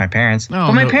it back to my parents.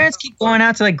 But my parents keep going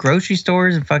out to like grocery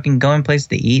stores and fucking going places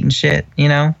to eat and shit,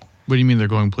 What do you mean they're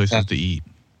going places to eat?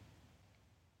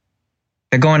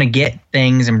 They're going to get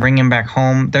things and bring them back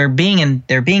home. They're being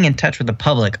in touch with the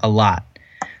public a lot.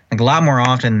 Like a lot more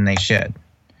often than they should.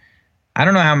 I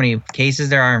don't know how many cases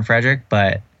there are in Frederick,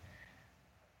 but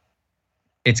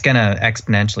it's going to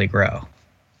exponentially grow.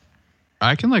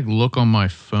 I can like look on my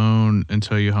phone and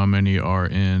tell you how many are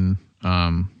in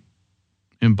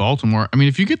Baltimore. I mean,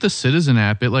 if you get the Citizen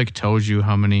app, it like tells you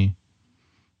how many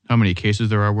cases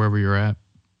there are wherever you're at.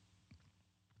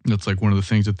 That's like one of the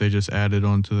things that they just added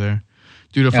onto there.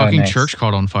 Dude, a fucking church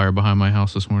caught on fire behind my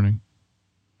house this morning.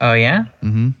 Oh, yeah?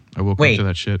 Mm-hmm. I woke up to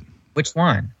that shit. Which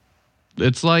one?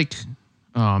 It's like,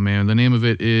 oh man, the name of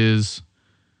it is...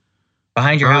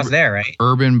 Behind your house there, right?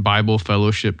 Urban Bible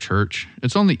Fellowship Church.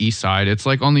 It's on the east side. It's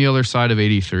like on the other side of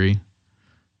 83.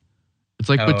 It's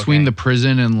like between the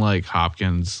prison and like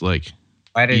Hopkins, like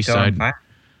why did east it go side. on fire?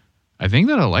 I think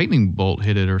that a lightning bolt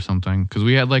hit it or something because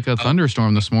we had like a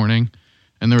thunderstorm this morning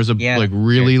and there was a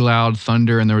really loud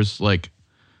thunder and there was like,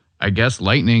 I guess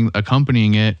lightning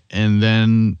accompanying it. And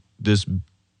then this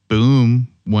boom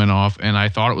went off and I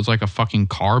thought it was like a fucking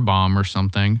car bomb or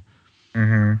something.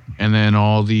 Mm-hmm. And then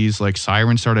all these like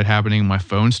sirens started happening. My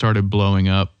phone started blowing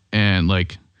up and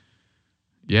like,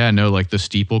 like the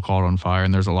steeple caught on fire.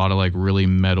 And there's a lot of like really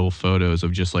metal photos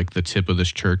of just like the tip of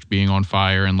this church being on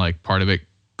fire and like part of it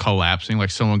collapsing.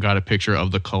 Like someone got a picture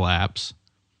of the collapse.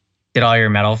 Did all your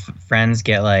metal friends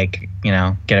get like,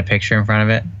 get a picture in front of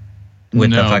it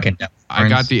with the fucking... I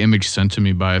got the image sent to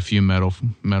me by a few metal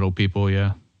people.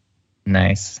 Yeah.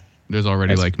 Nice. There's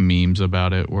already like memes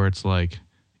about it where it's like,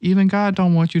 even God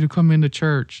don't want you to come into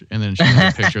church. And then she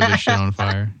has a picture of this shit on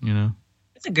fire,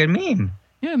 It's a good meme.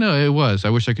 Yeah, no, it was. I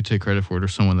wish I could take credit for it or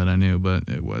someone that I knew, but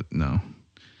it was no.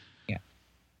 Yeah.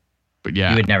 But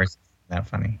yeah. You would never say that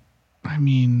funny. I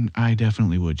mean, I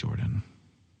definitely would, Jordan.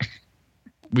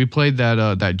 We played that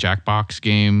Jackbox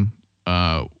game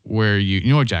where you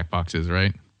know what Jackbox is,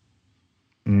 right?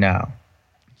 No.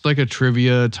 It's like a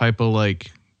trivia type of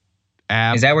like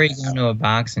app. Is that where you go into a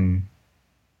box and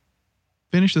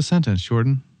Finish the sentence,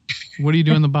 Jordan. What do you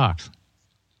do in the box?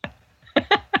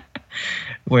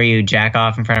 where you jack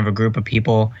off in front of a group of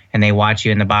people and they watch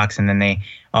you in the box and then they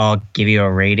all give you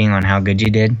a rating on how good you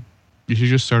did? You should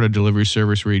just start a delivery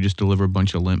service where you just deliver a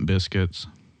bunch of Limp Biscuits.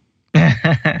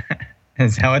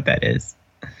 Is that what that is?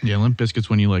 Yeah, Limp Biscuits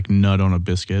when you like nut on a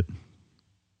biscuit.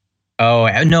 Oh,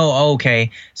 no. Oh, okay.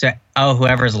 So,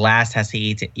 whoever's last has to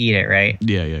eat it, right?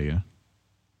 Yeah.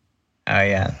 Oh,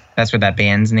 yeah. That's what that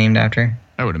band's named after?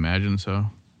 I would imagine so.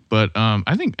 But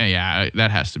I think,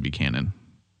 that has to be canon.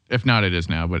 If not, it is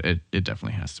now, but it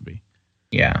definitely has to be.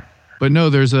 Yeah. But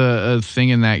no, there's a thing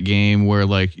in that game where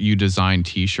like you design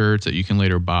t-shirts that you can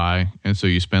later buy. And so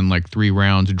you spend like 3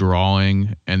 rounds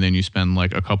drawing and then you spend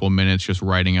like a couple minutes just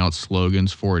writing out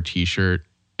slogans for a t-shirt.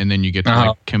 And then you get to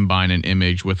like combine an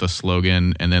image with a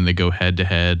slogan and then they go head to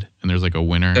head and there's like a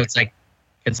winner. So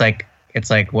it's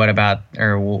like what about,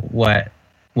 or what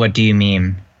do you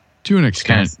mean? To an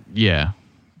extent, yeah.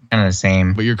 Kind of the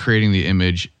same. But you're creating the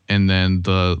image and then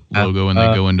the logo and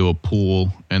they go into a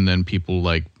pool and then people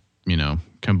like,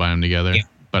 combine them together. Yeah.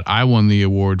 But I won the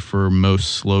award for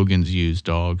most slogans used,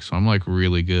 dog. So I'm like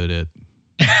really good at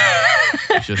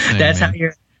just saying,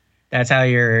 That's how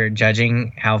you're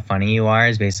judging how funny you are,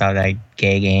 is based off that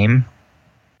gay game.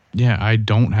 Yeah, I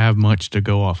don't have much to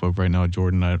go off of right now,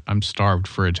 Jordan. I'm starved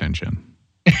for attention.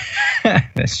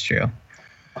 That's true.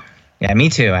 Yeah, me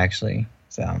too, actually.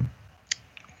 So.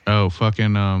 Oh,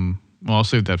 fucking. Well, I'll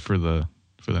save that for the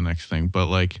next thing. But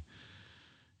like,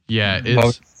 yeah, it's.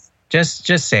 Well,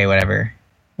 just say whatever.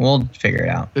 We'll figure it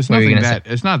out. It's nothing that.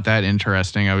 It's not that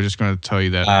interesting. I was just going to tell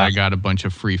you that I got a bunch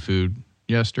of free food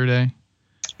yesterday.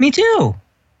 Me too.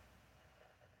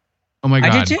 Oh my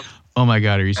god! I did too. Oh my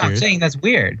god! Are you serious? I'm saying that's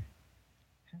weird.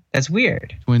 That's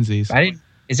weird. Twinsies.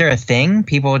 Is there a thing?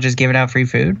 People just giving out free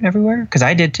food everywhere? Because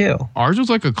I did too. Ours was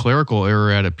like a clerical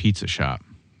error at a pizza shop.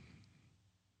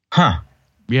 Huh.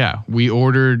 Yeah, we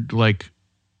ordered like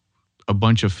a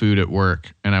bunch of food at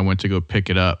work, and I went to go pick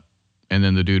it up, and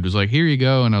then the dude was like, "Here you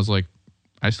go," and I was like,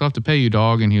 "I still have to pay you,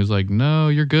 dog," and he was like, "No,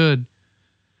 you're good."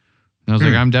 And I was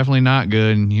like, I'm definitely not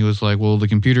good. And he was like, well, the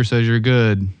computer says you're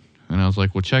good. And I was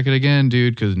like, well, check it again,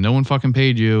 dude, because no one fucking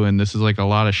paid you. And this is like a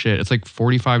lot of shit. It's like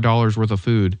 $45 worth of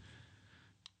food.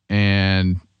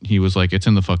 And he was like, it's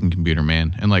in the fucking computer,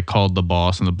 man. And like called the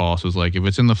boss. And the boss was like, if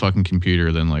it's in the fucking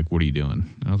computer, then like, what are you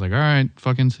doing? And I was like, all right,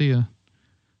 fucking see ya.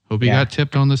 Hope you got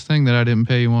tipped on this thing that I didn't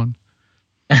pay you on.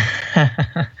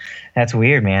 That's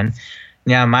weird, man.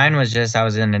 Yeah, mine was just I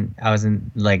was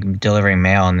in like delivering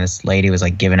mail, and this lady was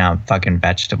like giving out fucking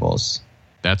vegetables.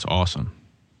 That's awesome.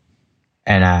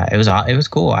 And it was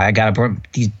cool. I got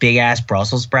these big ass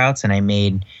Brussels sprouts, and I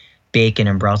made bacon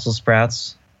and Brussels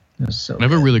sprouts. It was so. I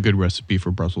have a really good recipe for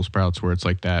Brussels sprouts where it's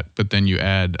like that, but then you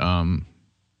add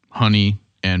honey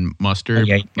and mustard,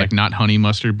 like not honey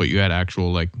mustard, but you add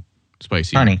actual like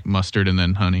spicy honey mustard and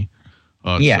then honey.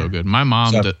 Oh, it's so good. My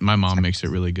mom makes it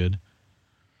really good.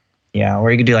 Yeah,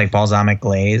 or you could do like balsamic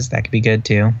glaze. That could be good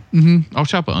too. Mm-hmm. I'll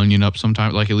chop an onion up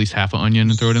sometime, like at least half an onion,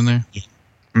 and throw it in there.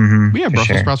 Mm-hmm, we had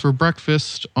Brussels sprouts for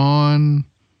breakfast on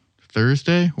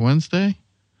Wednesday.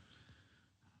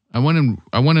 I went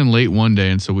in late one day,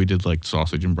 and so we did like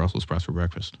sausage and Brussels sprouts for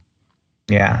breakfast.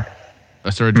 Yeah. I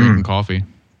started drinking coffee.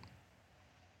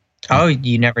 Oh,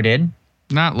 you never did?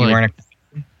 Not like.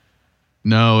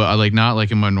 No, not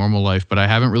like in my normal life, but I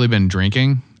haven't really been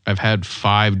drinking. I've had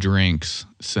 5 drinks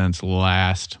since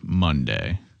last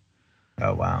Monday.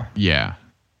 Oh, wow. Yeah.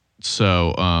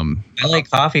 So, I like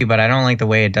coffee, but I don't like the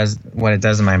way it does what it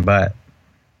does in my butt.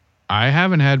 I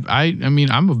haven't had, I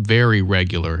mean, I'm a very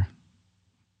regular.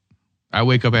 I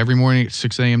wake up every morning at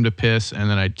 6 a.m. to piss, and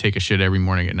then I take a shit every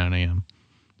morning at 9 a.m.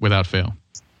 without fail.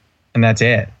 And that's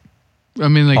it. I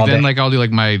mean, like, then like I'll do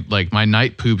like my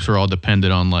night poops are all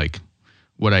dependent on like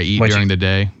what I eat during the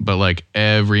day, but like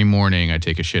every morning I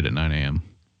take a shit at 9 a.m.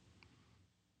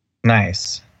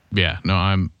 Nice. Yeah, no,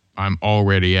 I'm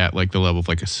already at like the level of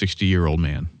like a 60-year-old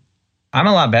man. I'm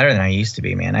a lot better than I used to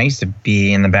be, man. I used to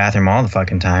be in the bathroom all the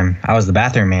fucking time. I was the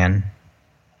bathroom man.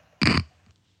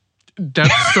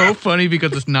 That's so funny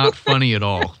because it's not funny at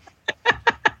all.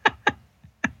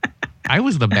 I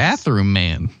was the bathroom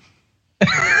man.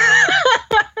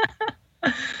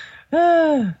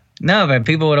 No, but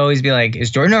people would always be like,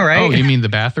 is Jordan all right? Oh, you mean the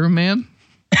bathroom man?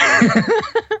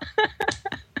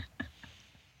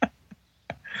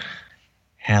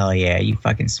 Hell yeah, you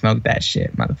fucking smoke that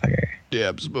shit, motherfucker. Yeah,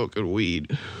 I'm smoking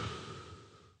weed.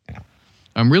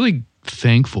 I'm really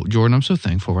thankful, Jordan. I'm so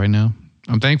thankful right now.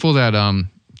 I'm thankful that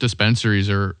dispensaries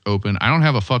are open. I don't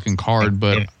have a fucking card,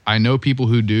 but I know people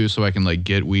who do, so I can like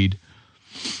get weed.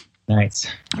 Nice.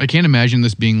 I can't imagine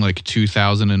this being like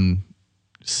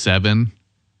 2007.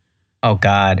 Oh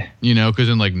God. You know, because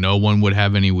then like no one would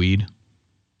have any weed.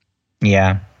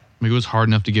 Yeah. Like, it was hard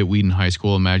enough to get weed in high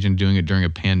school. Imagine doing it during a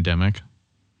pandemic.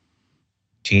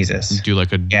 Jesus. Do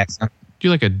like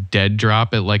a dead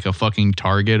drop at like a fucking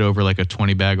Target over like a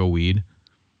 20 bag of weed.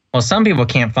 Well, some people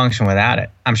can't function without it.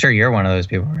 I'm sure you're one of those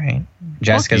people, right?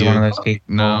 Jessica's one of those people.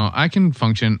 No, I can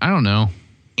function. I don't know.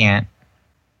 Can't.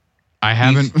 I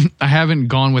haven't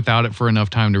gone without it for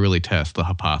enough time to really test the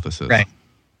hypothesis. Right.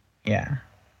 Yeah.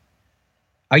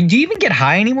 Do you even get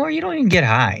high anymore? You don't even get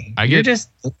high. You're just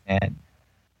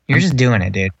doing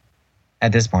it, dude.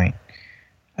 At this point.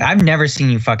 I've never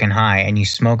seen you fucking high and you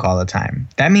smoke all the time.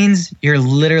 That means you're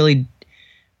literally,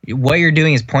 what you're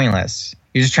doing is pointless.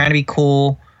 You're just trying to be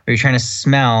cool, or you're trying to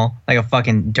smell like a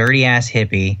fucking dirty ass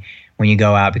hippie when you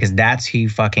go out, because that's who you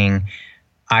fucking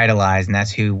idolize and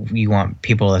that's who you want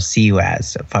people to see you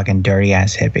as, a fucking dirty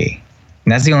ass hippie.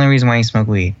 And that's the only reason why you smoke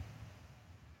weed.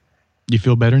 You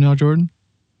feel better now, Jordan?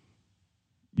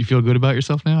 You feel good about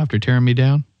yourself now after tearing me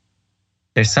down?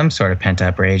 There's some sort of pent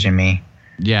up rage in me.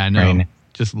 Yeah, I know. Right.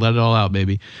 Just let it all out,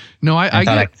 baby. No, I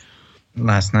get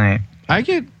last night. I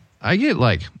get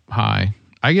like high.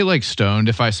 I get like stoned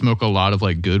if I smoke a lot of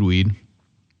like good weed.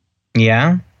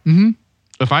 Yeah. Mm-hmm.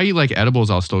 If I eat like edibles,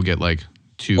 I'll still get like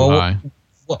too high.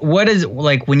 What is,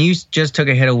 like, when you just took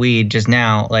a hit of weed just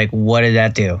now, like, what did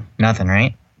that do? Nothing,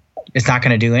 right? It's not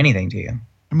going to do anything to you.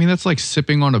 I mean, that's like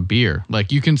sipping on a beer.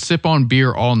 Like, you can sip on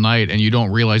beer all night and you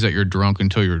don't realize that you're drunk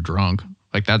until you're drunk.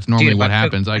 Like, that's normally what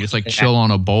happens. I just like chill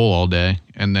on a bowl all day.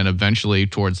 And then eventually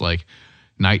towards like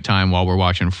nighttime while we're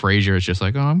watching Frasier, it's just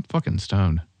like, oh, I'm fucking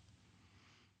stoned.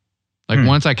 Like,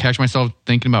 once I catch myself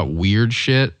thinking about weird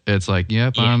shit, it's like,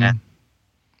 yep, time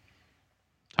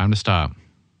to stop.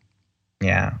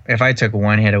 Yeah. If I took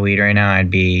one hit of weed right now, I'd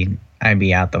be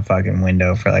out the fucking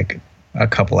window for like a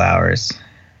couple hours.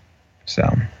 So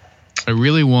I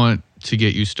really want to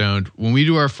get you stoned. When we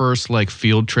do our first like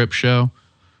field trip show,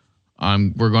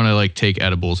 we're going to like take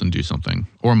edibles and do something,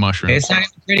 or mushrooms. It's not going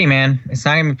to be pretty, man. It's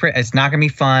not going to be pretty. It's not going to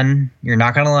be fun. You're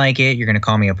not going to like it. You're going to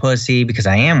call me a pussy because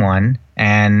I am one.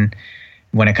 And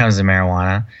when it comes to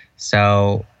marijuana.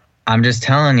 So I'm just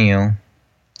telling you,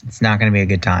 it's not going to be a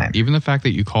good time. Even the fact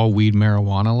that you call weed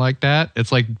marijuana like that,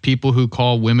 it's like people who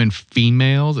call women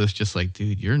females. It's just like,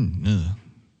 dude, you're...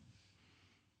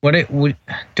 Do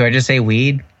I just say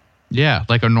weed? Yeah,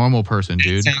 like a normal person,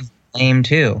 dude. It sounds lame,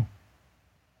 too.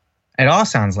 It all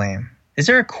sounds lame. Is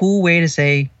there a cool way to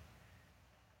say...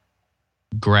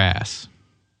 grass?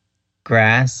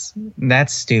 Grass?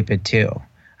 That's stupid, too.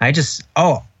 I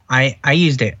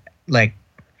used it, like,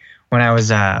 when I was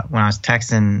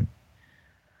texting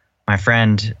my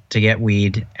friend to get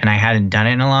weed and I hadn't done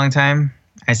it in a long time.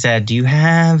 I said, do you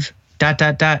have ...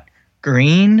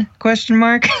 green ?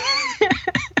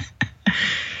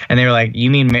 And they were like, you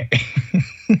mean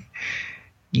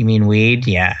weed?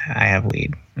 Yeah, I have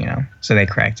weed, you know. So they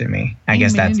corrected me. I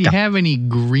guess that's... Do you have any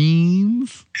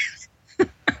greens?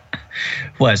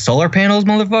 What, solar panels,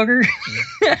 motherfucker?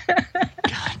 God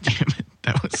damn it.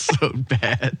 That was so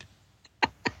bad.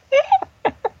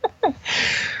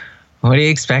 What do you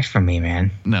expect from me,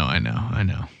 man? No, I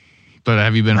know. But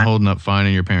have you been holding up fine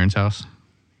in your parents' house?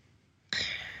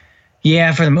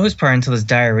 Yeah, for the most part, until this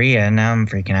diarrhea, and now I'm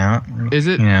freaking out. Is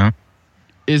it? You know?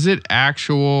 Is it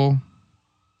actual?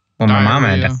 Well, my mom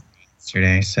had died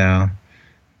yesterday, so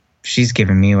she's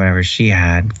giving me whatever she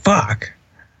had. Fuck.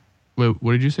 Wait,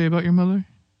 what did you say about your mother?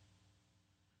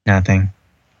 Nothing.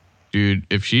 Dude,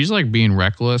 if she's like being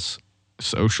reckless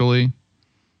socially,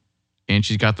 and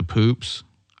she's got the poops,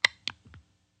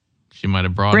 she might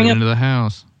have brought it into the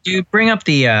house. Dude, bring up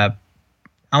the.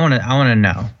 I want to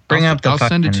know. I'll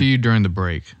send it to you during the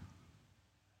break.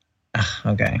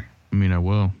 Okay. I mean, I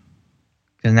will.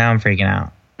 Because now I'm freaking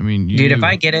out. I mean, dude, if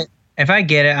I get it,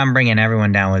 I'm bringing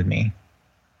everyone down with me.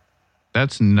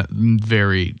 That's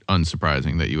very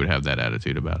unsurprising that you would have that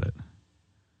attitude about it.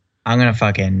 I'm gonna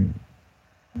fucking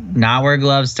not wear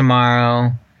gloves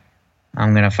tomorrow.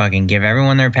 I'm gonna fucking give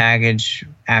everyone their package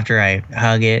after I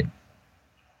hug it.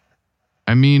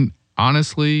 I mean,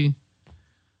 honestly,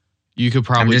 you could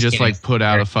probably just like put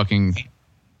out a fucking...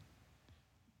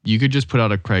 You could just put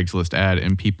out a Craigslist ad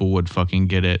and people would fucking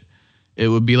get it It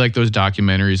would be like those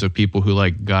documentaries of people who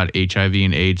like got HIV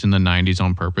and AIDS in the 90s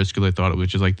on purpose because they thought it was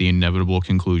just like the inevitable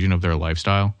conclusion of their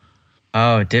lifestyle.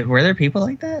 Oh, were there people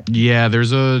like that? Yeah,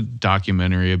 there's a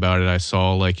documentary about it I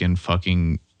saw like in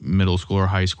fucking middle school or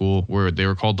high school where they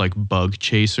were called like bug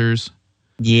chasers.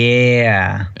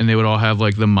 Yeah. And they would all have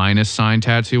like the minus sign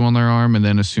tattoo on their arm. And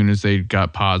then as soon as they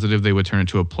got positive, they would turn it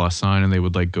to a plus sign and they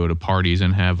would like go to parties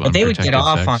and have But they would get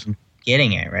off sex. on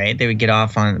getting it, right? They would get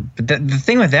off on. But the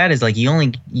thing with that is like you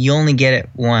only get it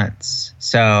once.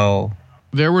 So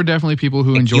there were definitely people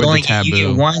who enjoyed the taboo. You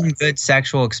get one good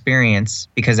sexual experience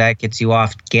because that gets you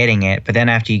off getting it. But then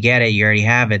after you get it, you already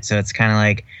have it. So it's kind of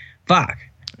like, fuck.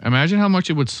 Imagine how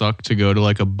much it would suck to go to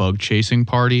like a bug chasing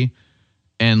party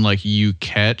and like you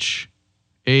catch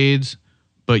AIDS,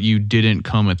 but you didn't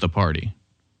come at the party.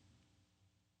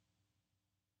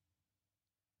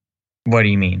 What do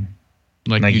you mean?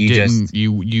 Like you didn't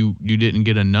you didn't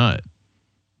get a nut.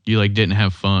 You like didn't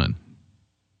have fun.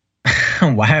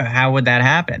 Why? How would that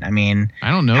happen? I mean, I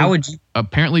don't know. How would you?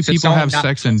 Apparently, So people have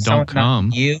sex and don't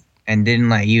come. You and didn't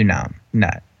let you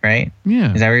nut, right?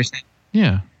 Yeah. Is that what you're saying?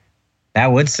 Yeah.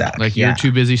 That would suck. Like you're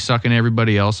too busy sucking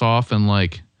everybody else off and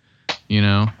like, you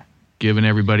know, giving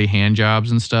everybody hand jobs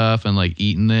and stuff and like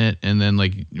eating it, and then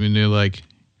like when they're like,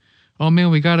 oh man,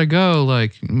 we gotta go.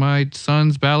 Like my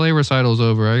son's ballet recital's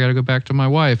over. I gotta go back to my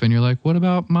wife. And you're like, what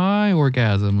about my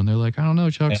orgasm? And they're like, I don't know,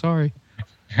 Chuck. Sorry.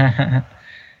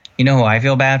 You know who I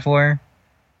feel bad for?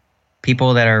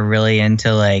 People that are really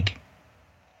into like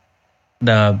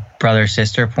the brother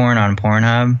sister porn on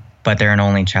Pornhub, but they're an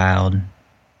only child.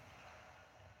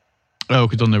 Oh,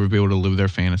 because they'll never be able to live their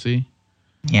fantasy.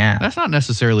 Yeah. That's not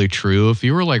necessarily true. If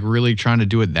you were like really trying to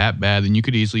do it that bad, then you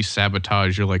could easily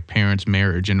sabotage your like parents'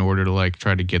 marriage in order to like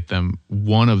try to get them,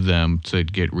 one of them, to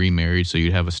get remarried so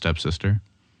you'd have a stepsister.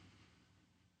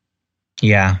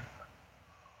 Yeah.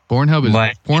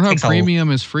 Pornhub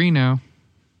Premium is free now.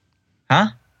 Huh?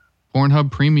 Pornhub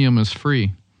Premium is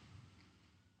free.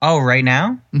 Oh, right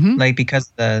now? Mm-hmm. Like because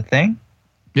of the thing?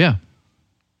 Yeah.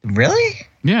 Really?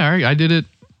 Yeah, I did it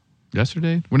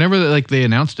yesterday. Whenever like they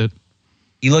announced it.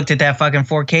 You looked at that fucking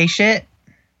 4K shit?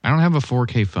 I don't have a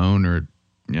 4K phone or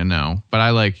but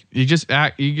I like you just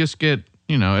get,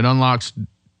 it unlocks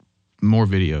more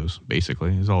videos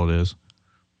basically is all it is.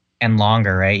 And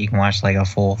longer, right? You can watch like a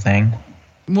full thing.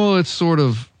 Well, it's sort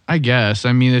of, I guess.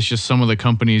 I mean, it's just some of the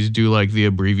companies do like the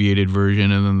abbreviated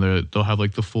version and then they'll have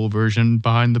like the full version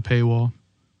behind the paywall.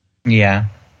 Yeah.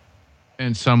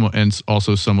 And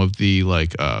also some of the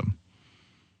like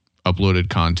uploaded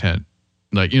content,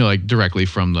 like, like directly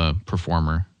from the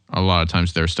performer. A lot of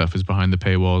times their stuff is behind the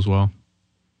paywall as well.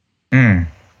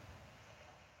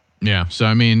 Yeah. So,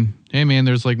 I mean, hey man,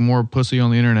 there's like more pussy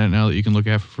on the internet now that you can look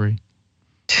at for free.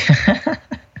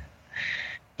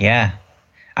 Yeah.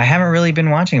 I haven't really been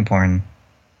watching porn.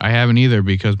 I haven't either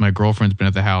because my girlfriend's been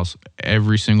at the house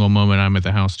every single moment I'm at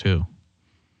the house too.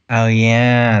 Oh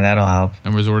yeah, that'll help.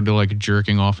 I'm resorted to like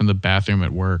jerking off in the bathroom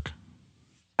at work.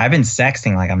 I've been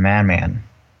sexting like a madman.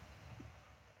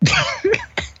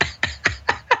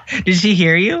 Did she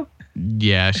hear you?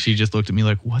 Yeah, she just looked at me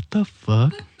like, what the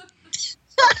fuck?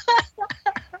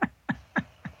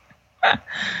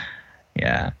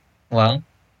 Yeah. Well.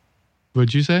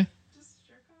 What'd you say?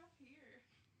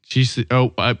 She said,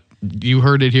 you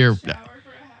heard it here.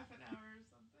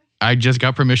 I just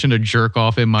got permission to jerk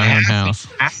off in my own house.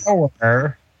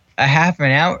 A half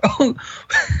an hour?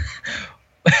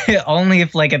 Only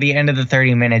if like at the end of the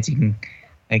 30 minutes you can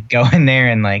like go in there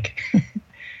and like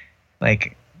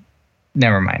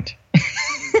never mind.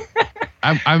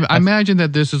 I imagine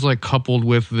that this is like coupled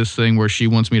with this thing where she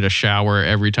wants me to shower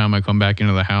every time I come back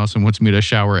into the house and wants me to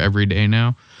shower every day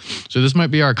now. So this might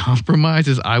be our compromise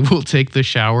is I will take the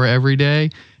shower every day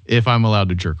if I'm allowed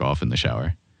to jerk off in the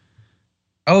shower.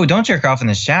 Oh, don't jerk off in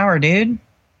the shower, dude.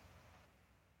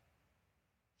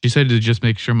 She said to just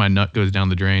make sure my nut goes down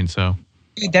the drain, so.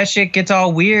 Dude, that shit gets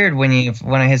all weird when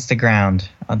it hits the ground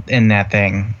in that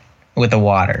thing with the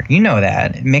water. You know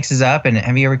that. It mixes up, and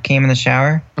have you ever came in the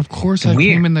shower? Of course I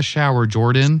came in the shower,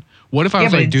 Jordan. What if I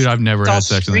was like, dude, I've never had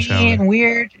sex in the shower? It's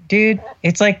weird, dude.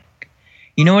 It's like,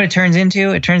 you know what it turns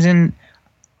into? It turns in,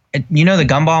 you know the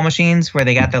gumball machines where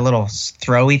they got the little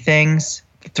throwy things,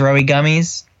 throwy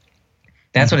gummies?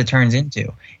 That's what it turns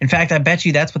into. In fact, I bet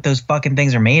you that's what those fucking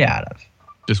things are made out of.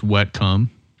 Just wet cum?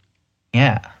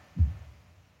 Yeah.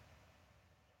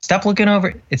 Stop looking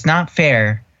over. It's not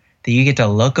fair that you get to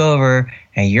look over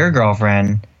at your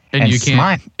girlfriend and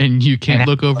smile. And you can't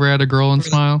look over at a girl and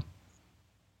smile?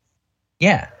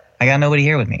 Yeah. I got nobody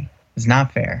here with me. It's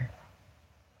not fair.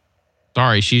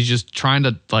 Sorry, she's just trying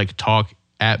to like talk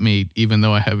at me even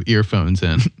though I have earphones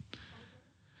in.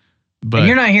 But and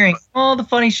you're not hearing all the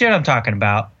funny shit I'm talking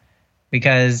about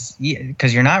because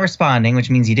you're not responding, which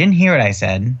means you didn't hear what I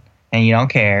said and you don't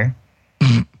care.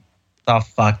 It's all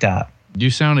fucked up. you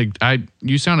sound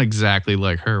exactly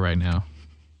like her right now.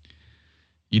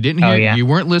 You didn't hear. Yeah. You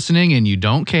weren't listening, and you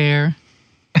don't care.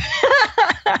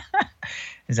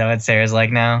 Is that what Sarah's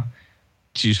like now?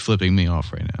 She's flipping me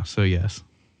off right now. So yes.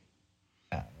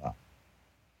 Well.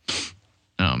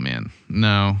 Oh man,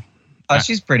 no. Oh,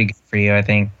 she's pretty good for you, I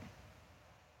think.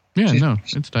 Yeah, no,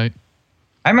 it's tight.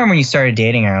 I remember when you started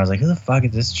dating her, I was like, who the fuck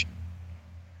is this?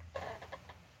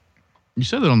 You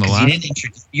said that on the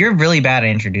last. You're really bad at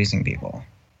introducing people.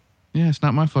 Yeah, it's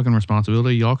not my fucking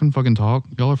responsibility. Y'all can fucking talk.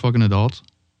 Y'all are fucking adults.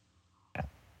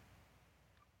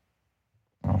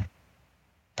 Oh.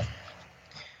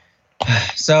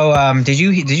 So, did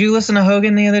you listen to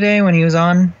Hogan the other day when he was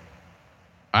on?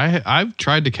 I've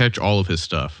tried to catch all of his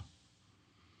stuff.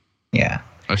 Yeah.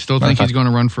 I still think he's going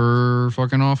to run for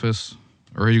fucking office,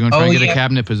 or he's going to try and get a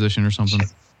cabinet position or something.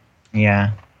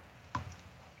 Yeah.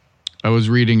 I was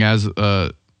reading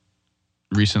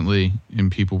recently,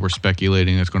 and people were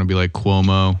speculating it's going to be like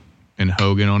Cuomo and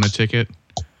Hogan on a ticket.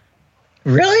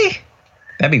 Really?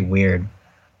 That'd be weird.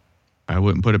 I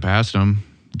wouldn't put it past him.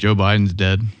 Joe Biden's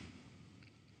dead.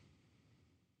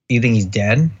 Do you think he's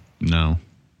dead? No.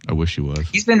 I wish he was.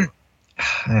 He's been...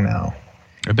 I know.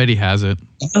 I bet he has it.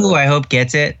 You know who I hope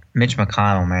gets it? Mitch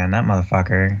McConnell, man. That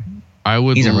motherfucker. I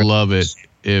would love it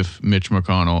if Mitch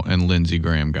McConnell and Lindsey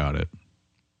Graham got it.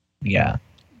 Yeah.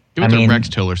 Give it to Rex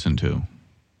Tillerson, too.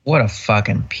 What a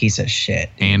fucking piece of shit.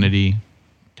 Dude. Hannity.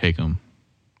 Take him.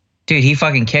 Dude, he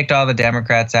fucking kicked all the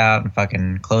Democrats out and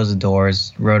fucking closed the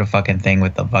doors, wrote a fucking thing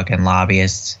with the fucking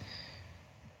lobbyists.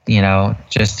 You know,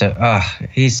 just to...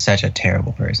 he's such a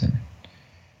terrible person.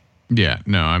 Yeah,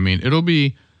 no, I mean,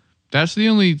 that's the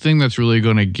only thing that's really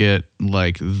going to get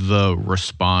like the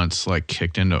response like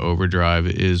kicked into overdrive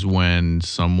is when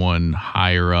someone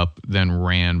higher up than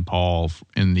Rand Paul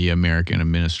in the American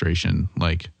administration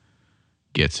like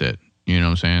gets it. You know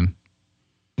what I'm saying?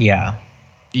 Yeah.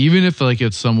 Even if like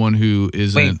it's someone who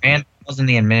isn't... Wait, Rand Paul's in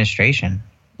the administration.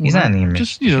 He's not in the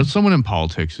administration. Just, someone in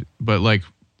politics, but like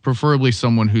preferably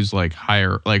someone who's like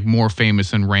higher, like more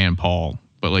famous than Rand Paul,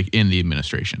 but like in the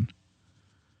administration.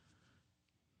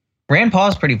 Rand Paul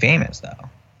is pretty famous, though.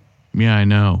 Yeah, I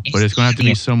know. But it's going to have to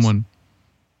be someone...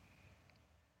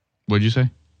 What'd you say?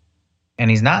 And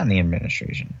he's not in the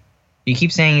administration. You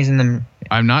keep saying he's in the...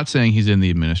 I'm not saying he's in the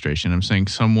administration. I'm saying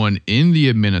someone in the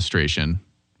administration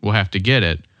will have to get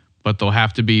it, but they'll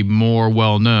have to be more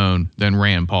well-known than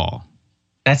Rand Paul.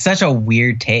 That's such a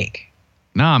weird take.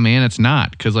 Nah, man, it's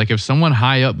not. Because like if someone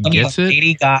high up gets it...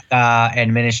 Lady Gaga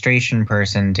administration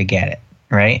person to get it,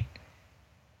 right?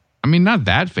 I mean, not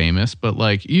that famous, but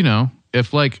like,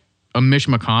 if like a Mitch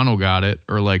McConnell got it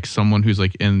or like someone who's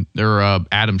like or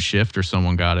Adam Schiff or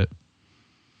someone got it.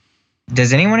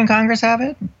 Does anyone in Congress have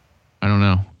it? I don't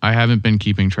know. I haven't been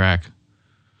keeping track.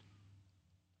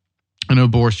 I know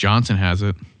Boris Johnson has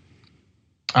it.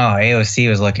 Oh, AOC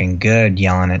was looking good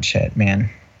yelling at shit, man.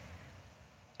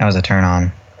 That was a turn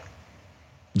on.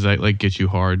 Does that like get you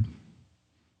hard?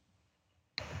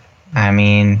 I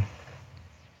mean...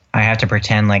 I have to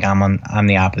pretend like I'm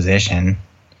the opposition,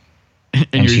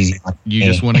 and you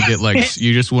just want to get like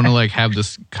you just want to like have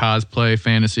this cosplay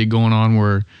fantasy going on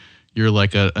where you're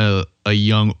like a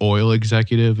young oil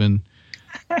executive and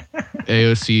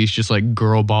AOC is just like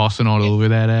girl bossing all over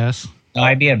that ass. No,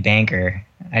 I'd be a banker.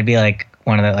 I'd be like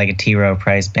one of the like a T. Rowe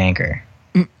Price banker.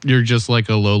 You're just like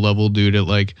a low level dude at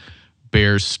like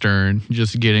Bear Stern,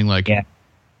 just getting like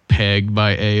pegged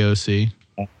by AOC.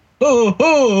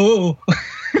 Oh.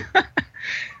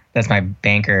 That's my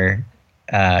banker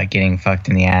getting fucked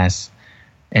in the ass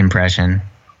impression.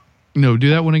 No, do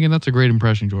that one again. That's a great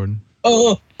impression, Jordan.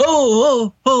 Oh.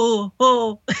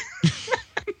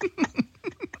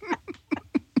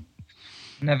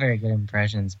 Not very good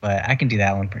impressions, but I can do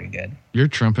that one pretty good. Your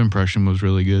Trump impression was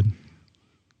really good.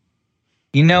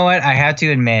 You know what? I have to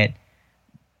admit,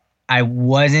 I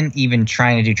wasn't even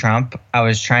trying to do Trump. I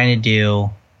was trying to do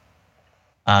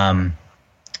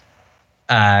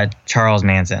Charles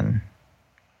Manson.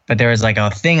 But there was like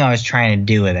a thing I was trying to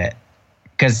do with it.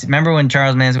 Because remember when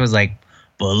Charles Manson was like,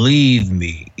 believe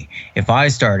me, if I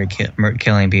started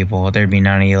killing people, there'd be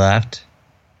none of you left.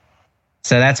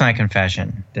 So that's my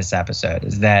confession this episode,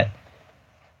 is that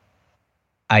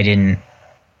I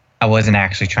wasn't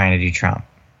actually trying to do Trump.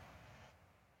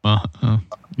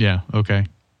 Yeah, okay.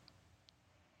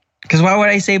 Because why would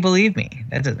I say believe me?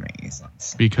 That doesn't make any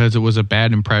sense. Because it was a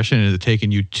bad impression and it had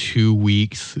taken you 2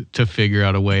 weeks to figure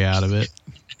out a way out of it.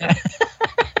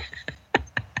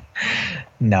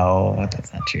 No,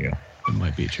 that's not true. It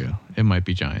might be true. It might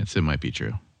be Giants. It might be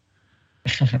true.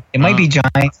 It might be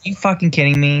Giants. Are you fucking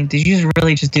kidding me? Did you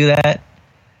really just do that?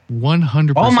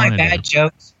 100%. All my bad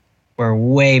jokes were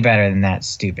way better than that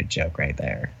stupid joke right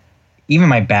there. Even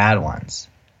my bad ones.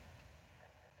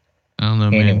 I don't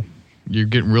know, man. You're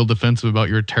getting real defensive about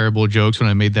your terrible jokes when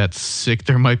I made that sick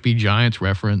 "There Might Be Giants"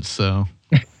 reference. So,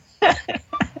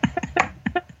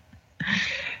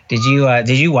 did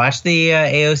you watch the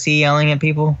AOC yelling at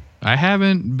people? I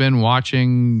haven't been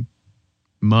watching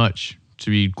much, to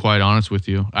be quite honest with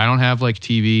you. I don't have like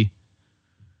TV.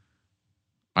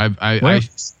 Huh?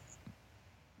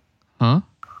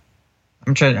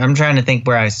 I'm trying to think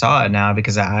where I saw it now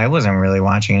because I wasn't really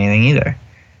watching anything either.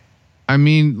 I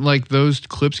mean, like those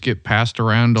clips get passed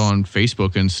around on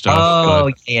Facebook and stuff. Oh,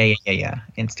 yeah.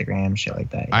 Instagram, shit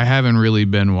like that. Yeah. I haven't really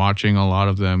been watching a lot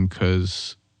of them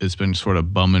because it's been sort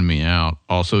of bumming me out.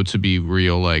 Also, to be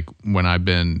real, like when I've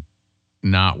been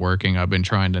not working, I've been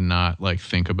trying to not like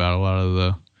think about a lot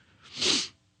of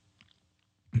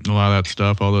that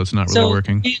stuff, although it's not really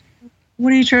working.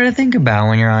 What are you trying to think about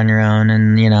when you're on your own?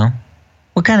 And,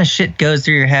 what kind of shit goes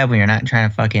through your head when you're not trying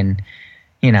to fucking,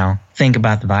 think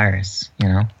about the virus,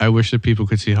 I wish that people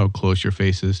could see how close your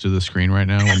face is to the screen right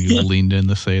now when you leaned in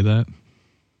to say that.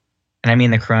 And I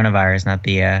mean the coronavirus, not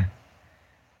the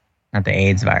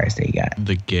AIDS virus that you got.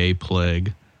 The gay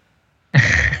plague.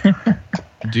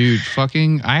 Dude,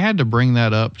 I had to bring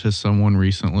that up to someone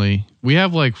recently. We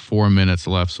have like 4 minutes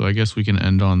left, so I guess we can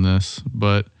end on this.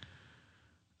 But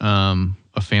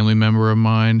a family member of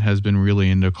mine has been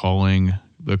really into calling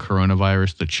the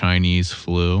coronavirus the Chinese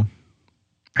flu.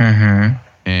 Mm-hmm.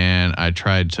 And I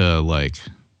tried to like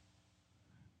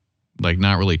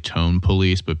not really tone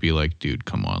police, but be like, dude,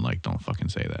 come on, like don't fucking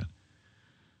say that.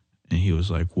 And he was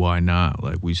like, why not?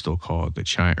 Like we still call it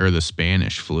the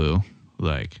Spanish flu.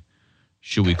 Like,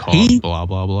 should we call it blah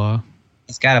blah blah?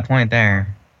 He's got a point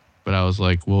there. But I was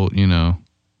like, well,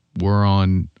 we're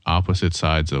on opposite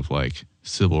sides of like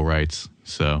civil rights,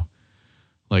 so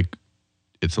like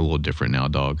it's a little different now,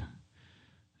 dog.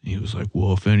 He was like,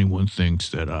 well, if anyone thinks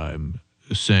that I'm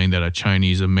saying that a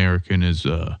Chinese American is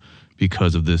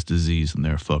because of this disease, and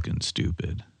they're fucking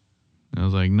stupid. And I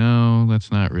was like, no,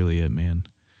 that's not really it, man.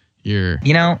 I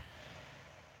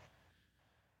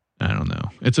don't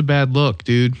know. It's a bad look,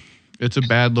 dude. It's a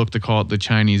bad look to call it the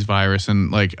Chinese virus.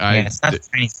 And like, it's not the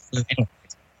Chinese flu anyway.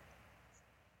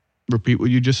 Repeat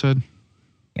what you just said?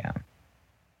 Yeah.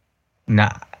 No,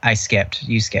 I skipped.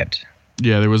 You skipped.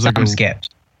 Yeah, there was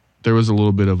skipped. There was a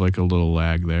little bit of like a little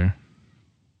lag there.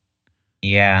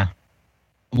 Yeah.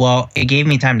 Well, it gave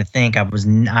me time to think.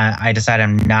 I decided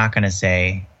I'm not going to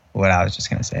say what I was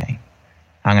just going to say.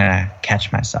 I'm going to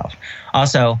catch myself.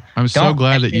 Also, I'm so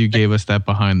glad that you gave us that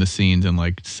behind the scenes and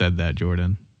like said that,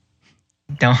 Jordan.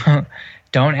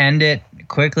 Don't end it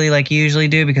quickly like you usually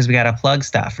do because we got to plug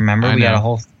stuff. Remember, we got a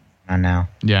whole thing on now.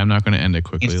 Yeah, I'm not going to end it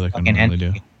quickly like I normally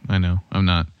do. I know, I'm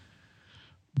not.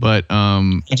 But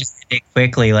you just end it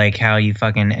quickly like how you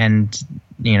fucking end,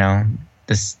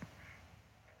 this.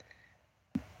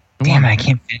 Damn it, I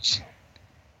can't finish.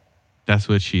 That's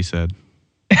what she said.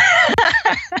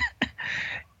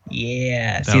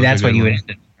 Yeah. See, that's what you would end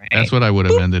it, right? That's what I would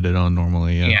have ended it on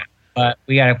normally, yeah. Yeah. But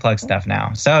we got to plug stuff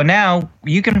now. So now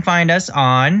you can find us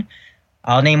on,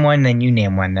 I'll name one, then you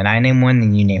name one. Then I name one,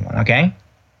 then you name one. Okay?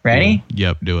 Ready? Cool.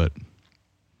 Yep, do it.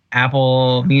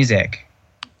 Apple Music.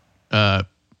 No,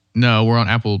 we're on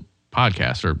Apple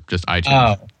Podcasts or just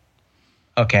iTunes. Oh.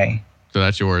 Okay. So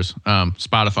that's yours.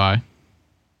 Spotify.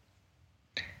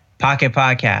 Pocket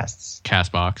Podcasts.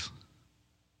 Castbox.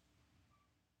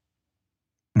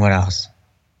 What else?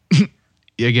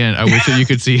 Again, I wish that you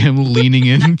could see him leaning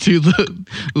into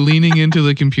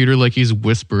the computer like he's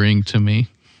whispering to me.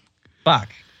 Fuck.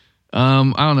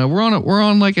 I don't know. We're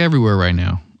on like everywhere right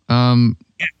now. Yeah,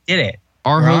 did it.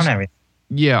 We're on everything.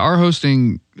 Yeah, our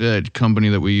hosting company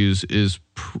that we use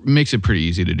makes it pretty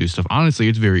easy to do stuff. Honestly,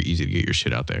 it's very easy to get your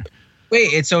shit out there.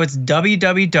 Wait, so it's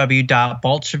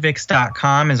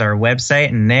www.bolsheviks.com is our website,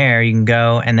 and there you can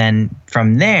go, and then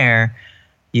from there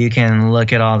you can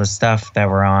look at all the stuff that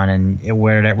we're on, and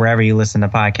wherever you listen to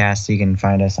podcasts, you can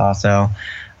find us also.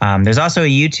 There's also a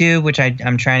YouTube, which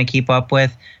I'm trying to keep up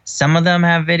with. Some of them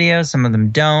have videos, some of them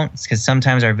don't, because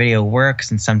sometimes our video works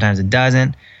and sometimes it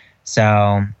doesn't.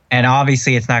 So, and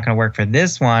obviously it's not going to work for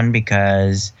this one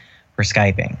because we're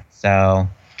Skyping. So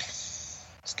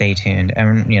stay tuned.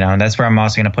 And, that's where I'm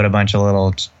also going to put a bunch of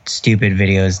little stupid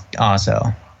videos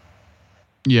also.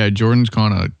 Yeah, Jordan's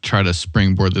going to try to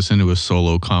springboard this into a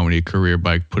solo comedy career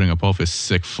by putting up all of his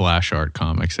sick flash art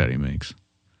comics that he makes.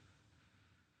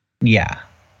 Yeah.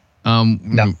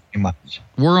 Not much.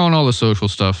 We're on all the social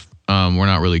stuff. We're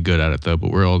not really good at it though, but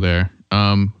we're all there.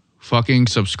 Fucking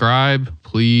subscribe.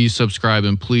 Please subscribe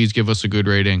and please give us a good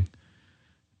rating.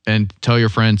 And tell your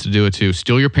friends to do it too.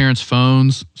 Steal your parents'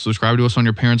 phones. Subscribe to us on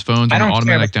your parents' phones on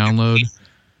automatic download.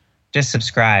 Just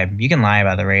subscribe. You can lie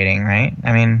about the rating, right?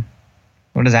 I mean,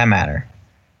 what does that matter?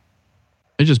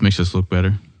 It just makes us look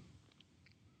better.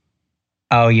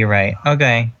 Oh, you're right.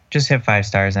 Okay. Just hit 5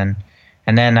 stars then.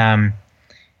 And then,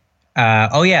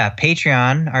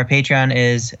 Patreon. Our Patreon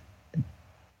is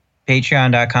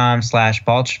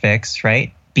patreon.com/Balchfix,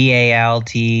 right?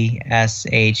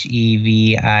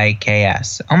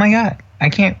 BALTSHEVIKS. Oh my God. I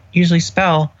can't usually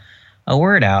spell a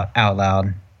word out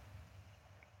loud.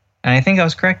 And I think I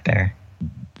was correct there.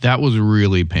 That was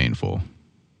really painful.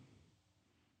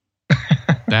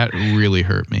 That really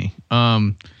hurt me.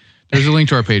 There's a link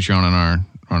to our Patreon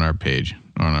on our page,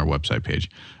 on our website page.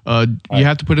 You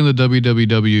have to put in the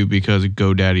www because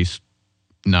GoDaddy's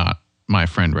not my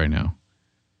friend right now.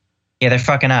 Yeah, they're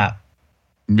fucking up.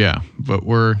 Yeah, but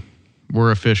we're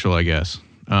official, I guess.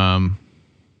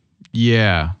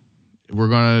 Yeah. We're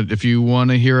gonna, if you want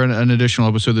to hear an additional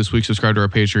episode this week, subscribe to our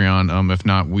Patreon. If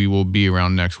not, we will be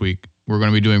around next week. We're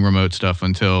going to be doing remote stuff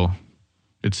until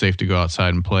it's safe to go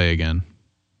outside and play again.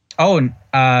 Oh,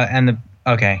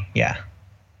 okay, yeah.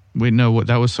 Wait, no, what?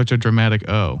 That was such a dramatic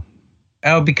oh.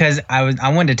 Oh, because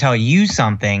I wanted to tell you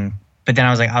something, but then I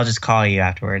was like, I'll just call you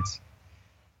afterwards.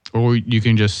 Or you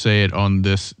can just say it on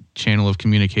this channel of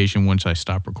communication once I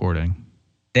stop recording.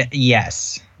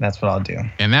 Yes, that's what I'll do.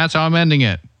 And that's how I'm ending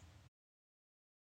it.